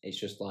happen, it's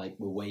just like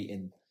we're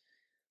waiting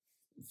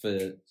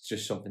for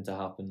just something to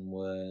happen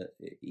where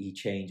he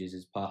changes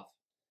his path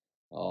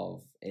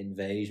of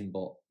invasion.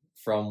 But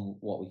from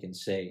what we can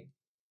see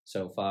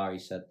so far, he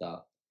said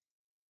that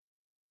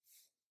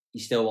he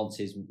still wants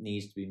his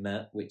needs to be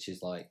met, which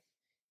is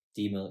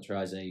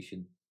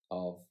demilitarization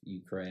of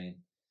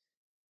Ukraine.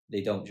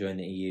 They don't join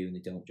the EU and they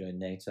don't join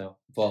NATO.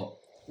 But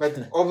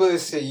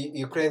obviously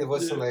Ukraine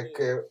wasn't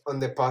on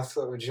the path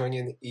of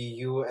joining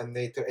EU and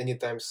NATO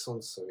anytime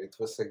soon. So it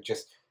was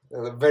just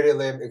a very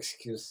lame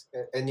excuse.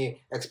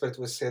 Any expert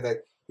would say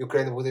that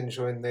Ukraine wouldn't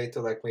join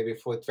NATO maybe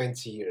for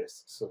 20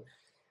 years. So,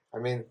 I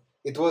mean,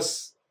 it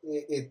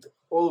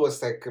all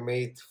was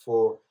made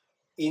for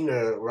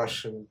inner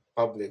Russian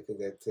public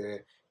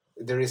that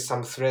there is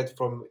some threat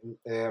from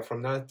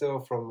NATO,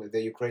 from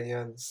the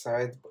Ukrainian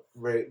side,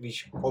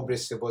 which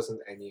obviously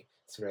wasn't any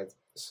threat.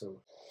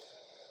 So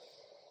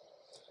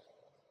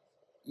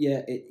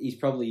he's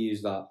probably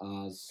used that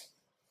as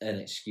an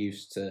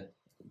excuse to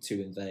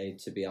invade,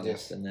 to be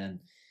honest. And then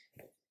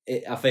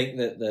I think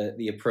that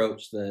the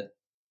approach that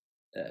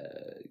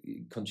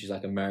countries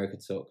like America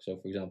took, so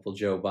for example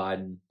Joe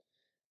Biden,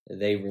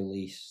 they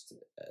released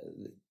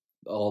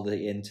all the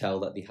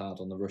intel that they had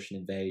on the Russian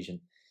invasion,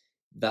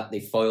 that they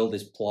foiled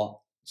his plot.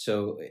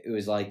 So it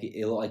was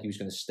it looked like he was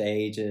going to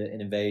stage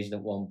an invasion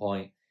at one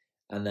point,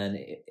 and then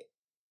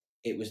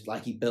it was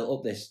like he built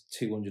up this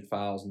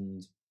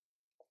 200,000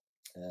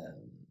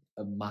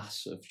 a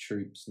mass of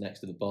troops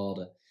next to the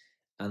border,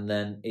 and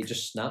then it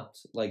just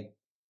snapped. Like,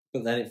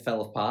 but then it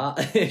fell apart.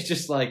 It's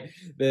just like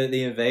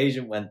the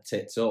invasion went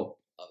tits up.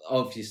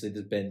 Obviously,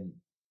 there's been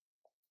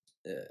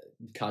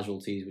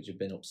casualties which have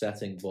been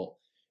upsetting, but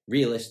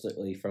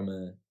realistically, from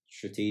a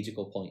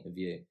strategical point of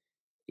view,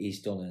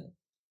 he's done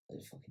a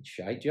fucking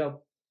shite job.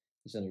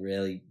 He's done a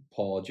really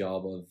poor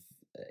job of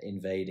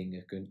invading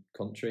a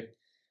country,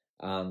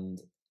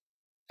 and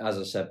as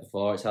I said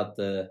before, it's had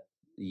the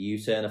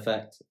U-turn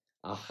effect.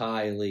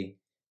 I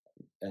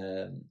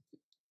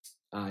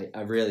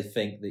really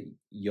think that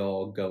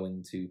you're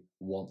going to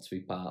want to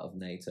be part of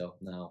NATO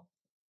now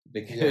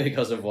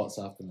because of what's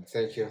happened.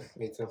 Thank you.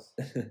 Me too.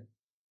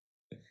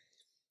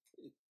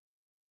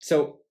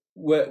 So,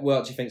 what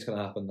do you think is going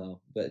to happen now?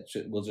 But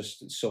we'll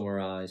just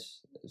summarise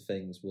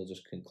things. We'll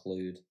just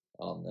conclude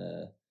on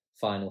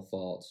final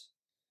thoughts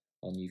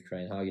on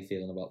Ukraine. How are you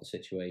feeling about the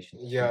situation?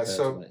 Yeah.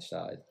 So when it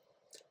started?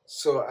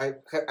 So I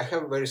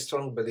have a very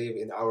strong belief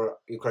in our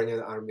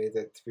Ukrainian army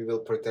that we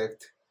will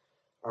protect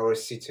our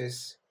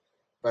cities,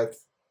 but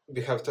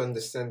we have to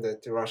understand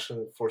that the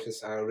Russian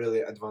forces are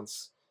really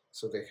advanced,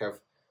 so they have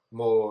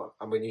more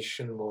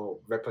ammunition, more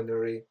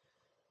weaponry,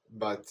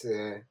 but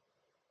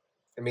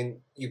I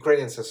mean,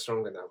 Ukrainians are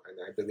strong enough, and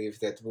I believe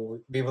that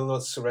we will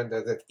not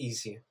surrender that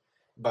easy.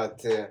 But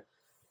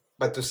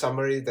to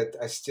summary, that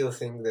I still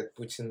think that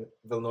Putin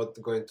will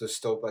not going to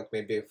stop, like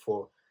maybe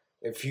for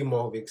a few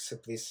more weeks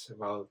at least.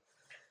 Well,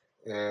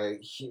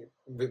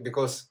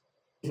 because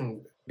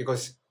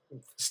because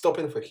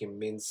stopping for him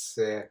means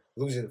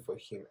losing for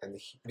him, and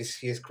with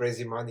his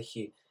crazy money,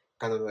 he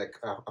cannot like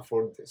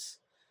afford this.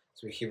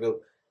 So he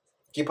will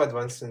keep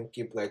advancing,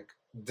 keep like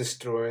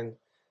destroying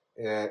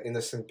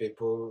innocent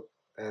people,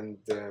 and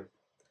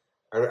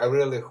I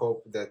really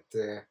hope that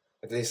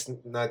at least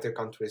NATO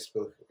countries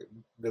will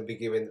be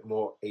given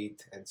more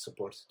aid and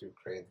support to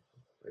Ukraine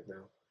right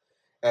now.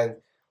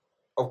 And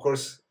of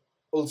course,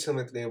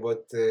 ultimately,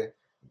 what the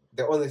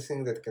only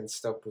thing that can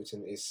stop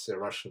Putin is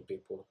Russian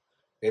people.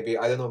 Maybe,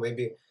 I don't know,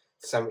 maybe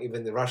some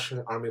even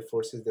Russian army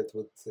forces that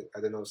would, I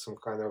don't know, some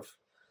kind of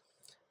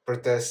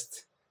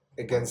protest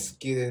against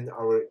killing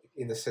our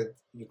innocent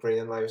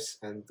Ukrainian lives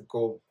and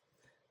go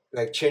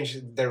like change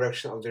the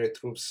direction of their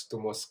troops to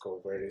Moscow,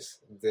 where is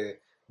the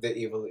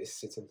evil is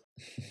sitting.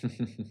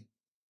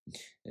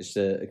 It's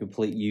a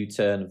complete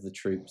U-turn of the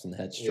troops and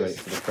head straight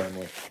for the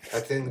Kremlin. I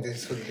think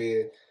this would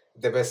be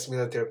the best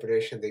military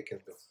operation they can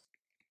do.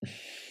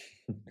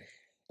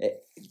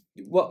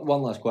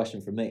 One last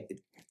question from me.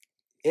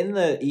 In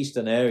the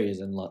eastern areas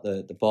and like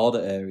the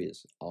border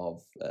areas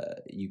of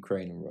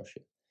Ukraine and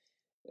Russia,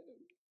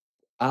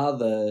 are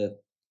the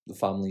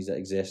families that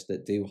exist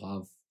that do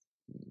have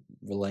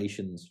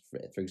relations,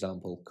 for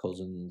example,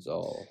 cousins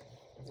or?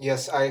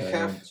 Yes, I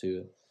have.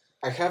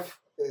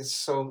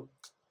 So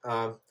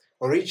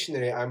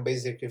originally, I'm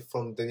basically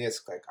from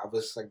Donetsk. Like I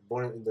was like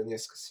born in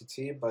Donetsk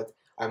city, but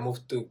I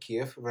moved to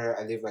Kiev, where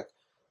I live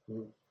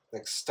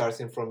like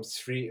starting from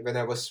 3. When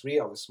I was 3,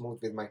 I was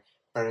moved with my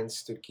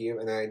parents to Kiev,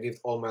 and I lived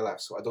all my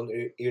life. So I don't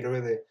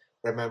really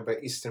remember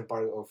eastern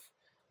part of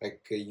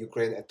like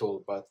Ukraine at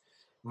all. But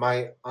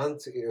my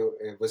aunt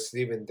was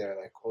living there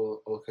like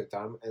all her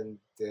time, and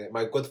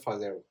my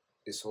godfather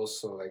is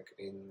also like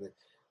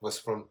was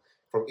from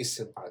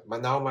eastern part.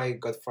 But now my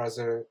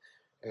godfather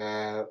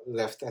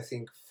left, I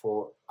think,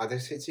 for other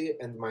city,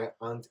 and my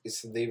aunt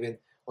is living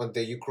on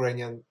the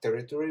Ukrainian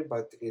territory,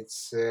 but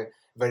it's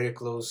very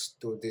close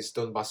to this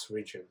Donbas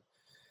region.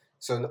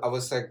 So I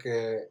was like,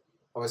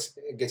 I was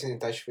getting in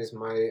touch with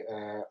my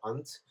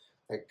aunt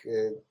like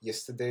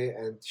yesterday,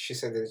 and she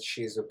said that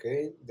she is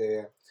okay.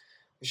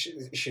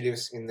 She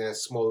lives in a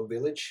small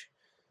village,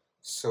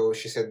 so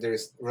she said there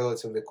is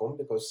relatively calm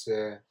because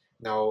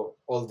now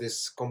all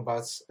these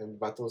combats and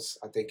battles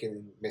are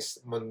taken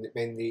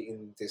mainly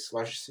in these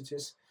large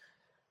cities.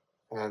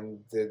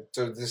 And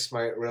so this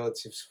my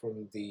relatives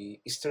from the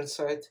eastern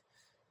side,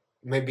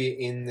 maybe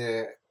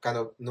in kind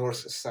of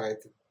north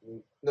side,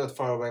 not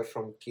far away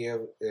from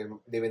Kiev,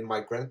 living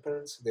my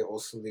grandparents. They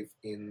also live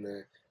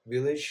in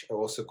village. I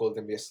also called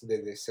them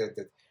yesterday. They said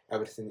that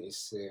everything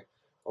is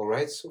all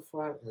right so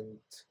far, and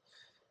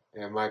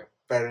my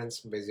parents,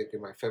 basically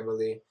my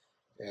family,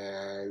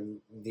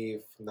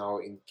 live now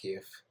in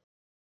Kiev.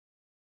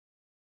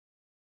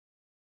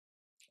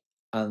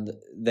 And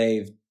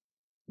they've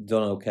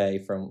done okay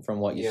from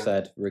what you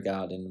said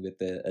regarding with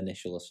the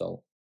initial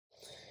assault.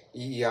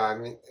 Yeah, I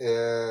mean,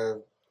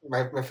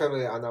 my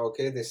family are now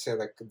okay. They say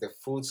like the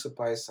food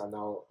supplies are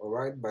now all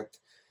right, but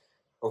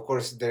of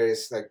course there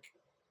is like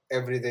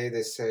every day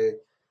they say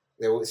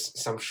there was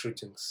some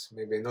shootings.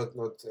 Maybe not a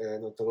lot,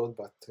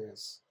 but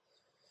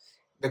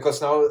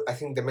because now I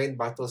think the main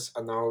battles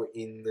are now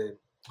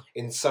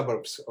in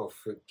suburbs of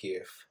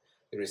Kiev.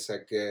 There is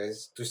like 2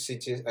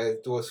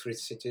 or 3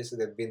 cities that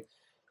have been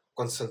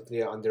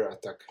constantly under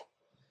attack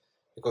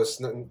because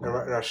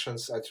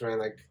Russians are trying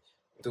like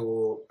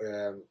to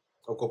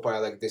occupy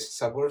like these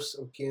suburbs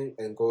of Kiev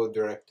and go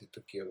directly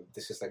to Kiev.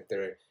 This is like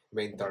their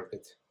main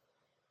target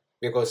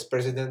because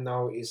president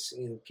now is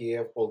in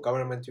Kiev, all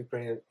government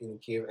Ukrainian in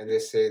Kiev, and they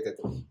say that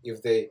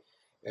if they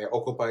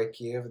occupy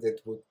Kiev,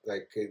 that would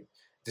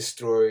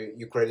destroy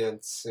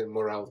Ukrainians'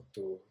 morale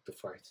to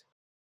fight.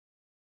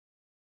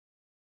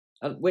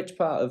 And which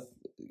part of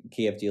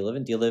Kiev do you live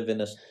in? Do you live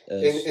in a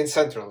in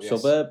central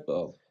suburb? Yes.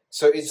 Or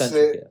so it's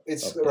central Kiev?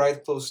 it's Okay.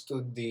 right close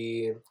to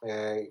the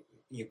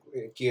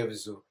Kiev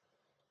Zoo.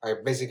 I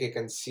basically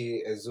can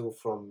see a zoo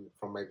from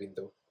my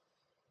window.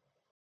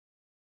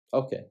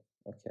 Okay.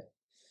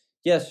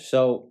 Yes,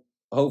 so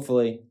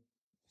hopefully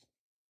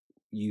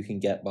you can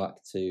get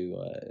back to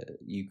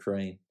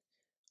Ukraine.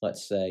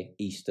 Let's say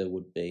Easter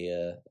would be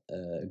a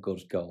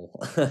good goal,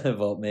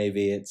 but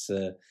maybe it's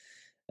a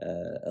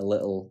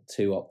little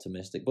too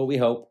optimistic. But we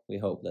hope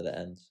that it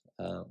ends.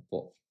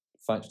 But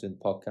thanks for doing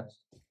the podcast.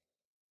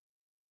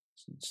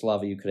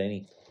 Slava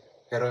Ukraini.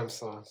 Героям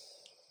слава.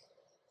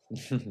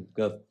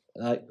 Good.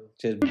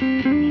 Cheers.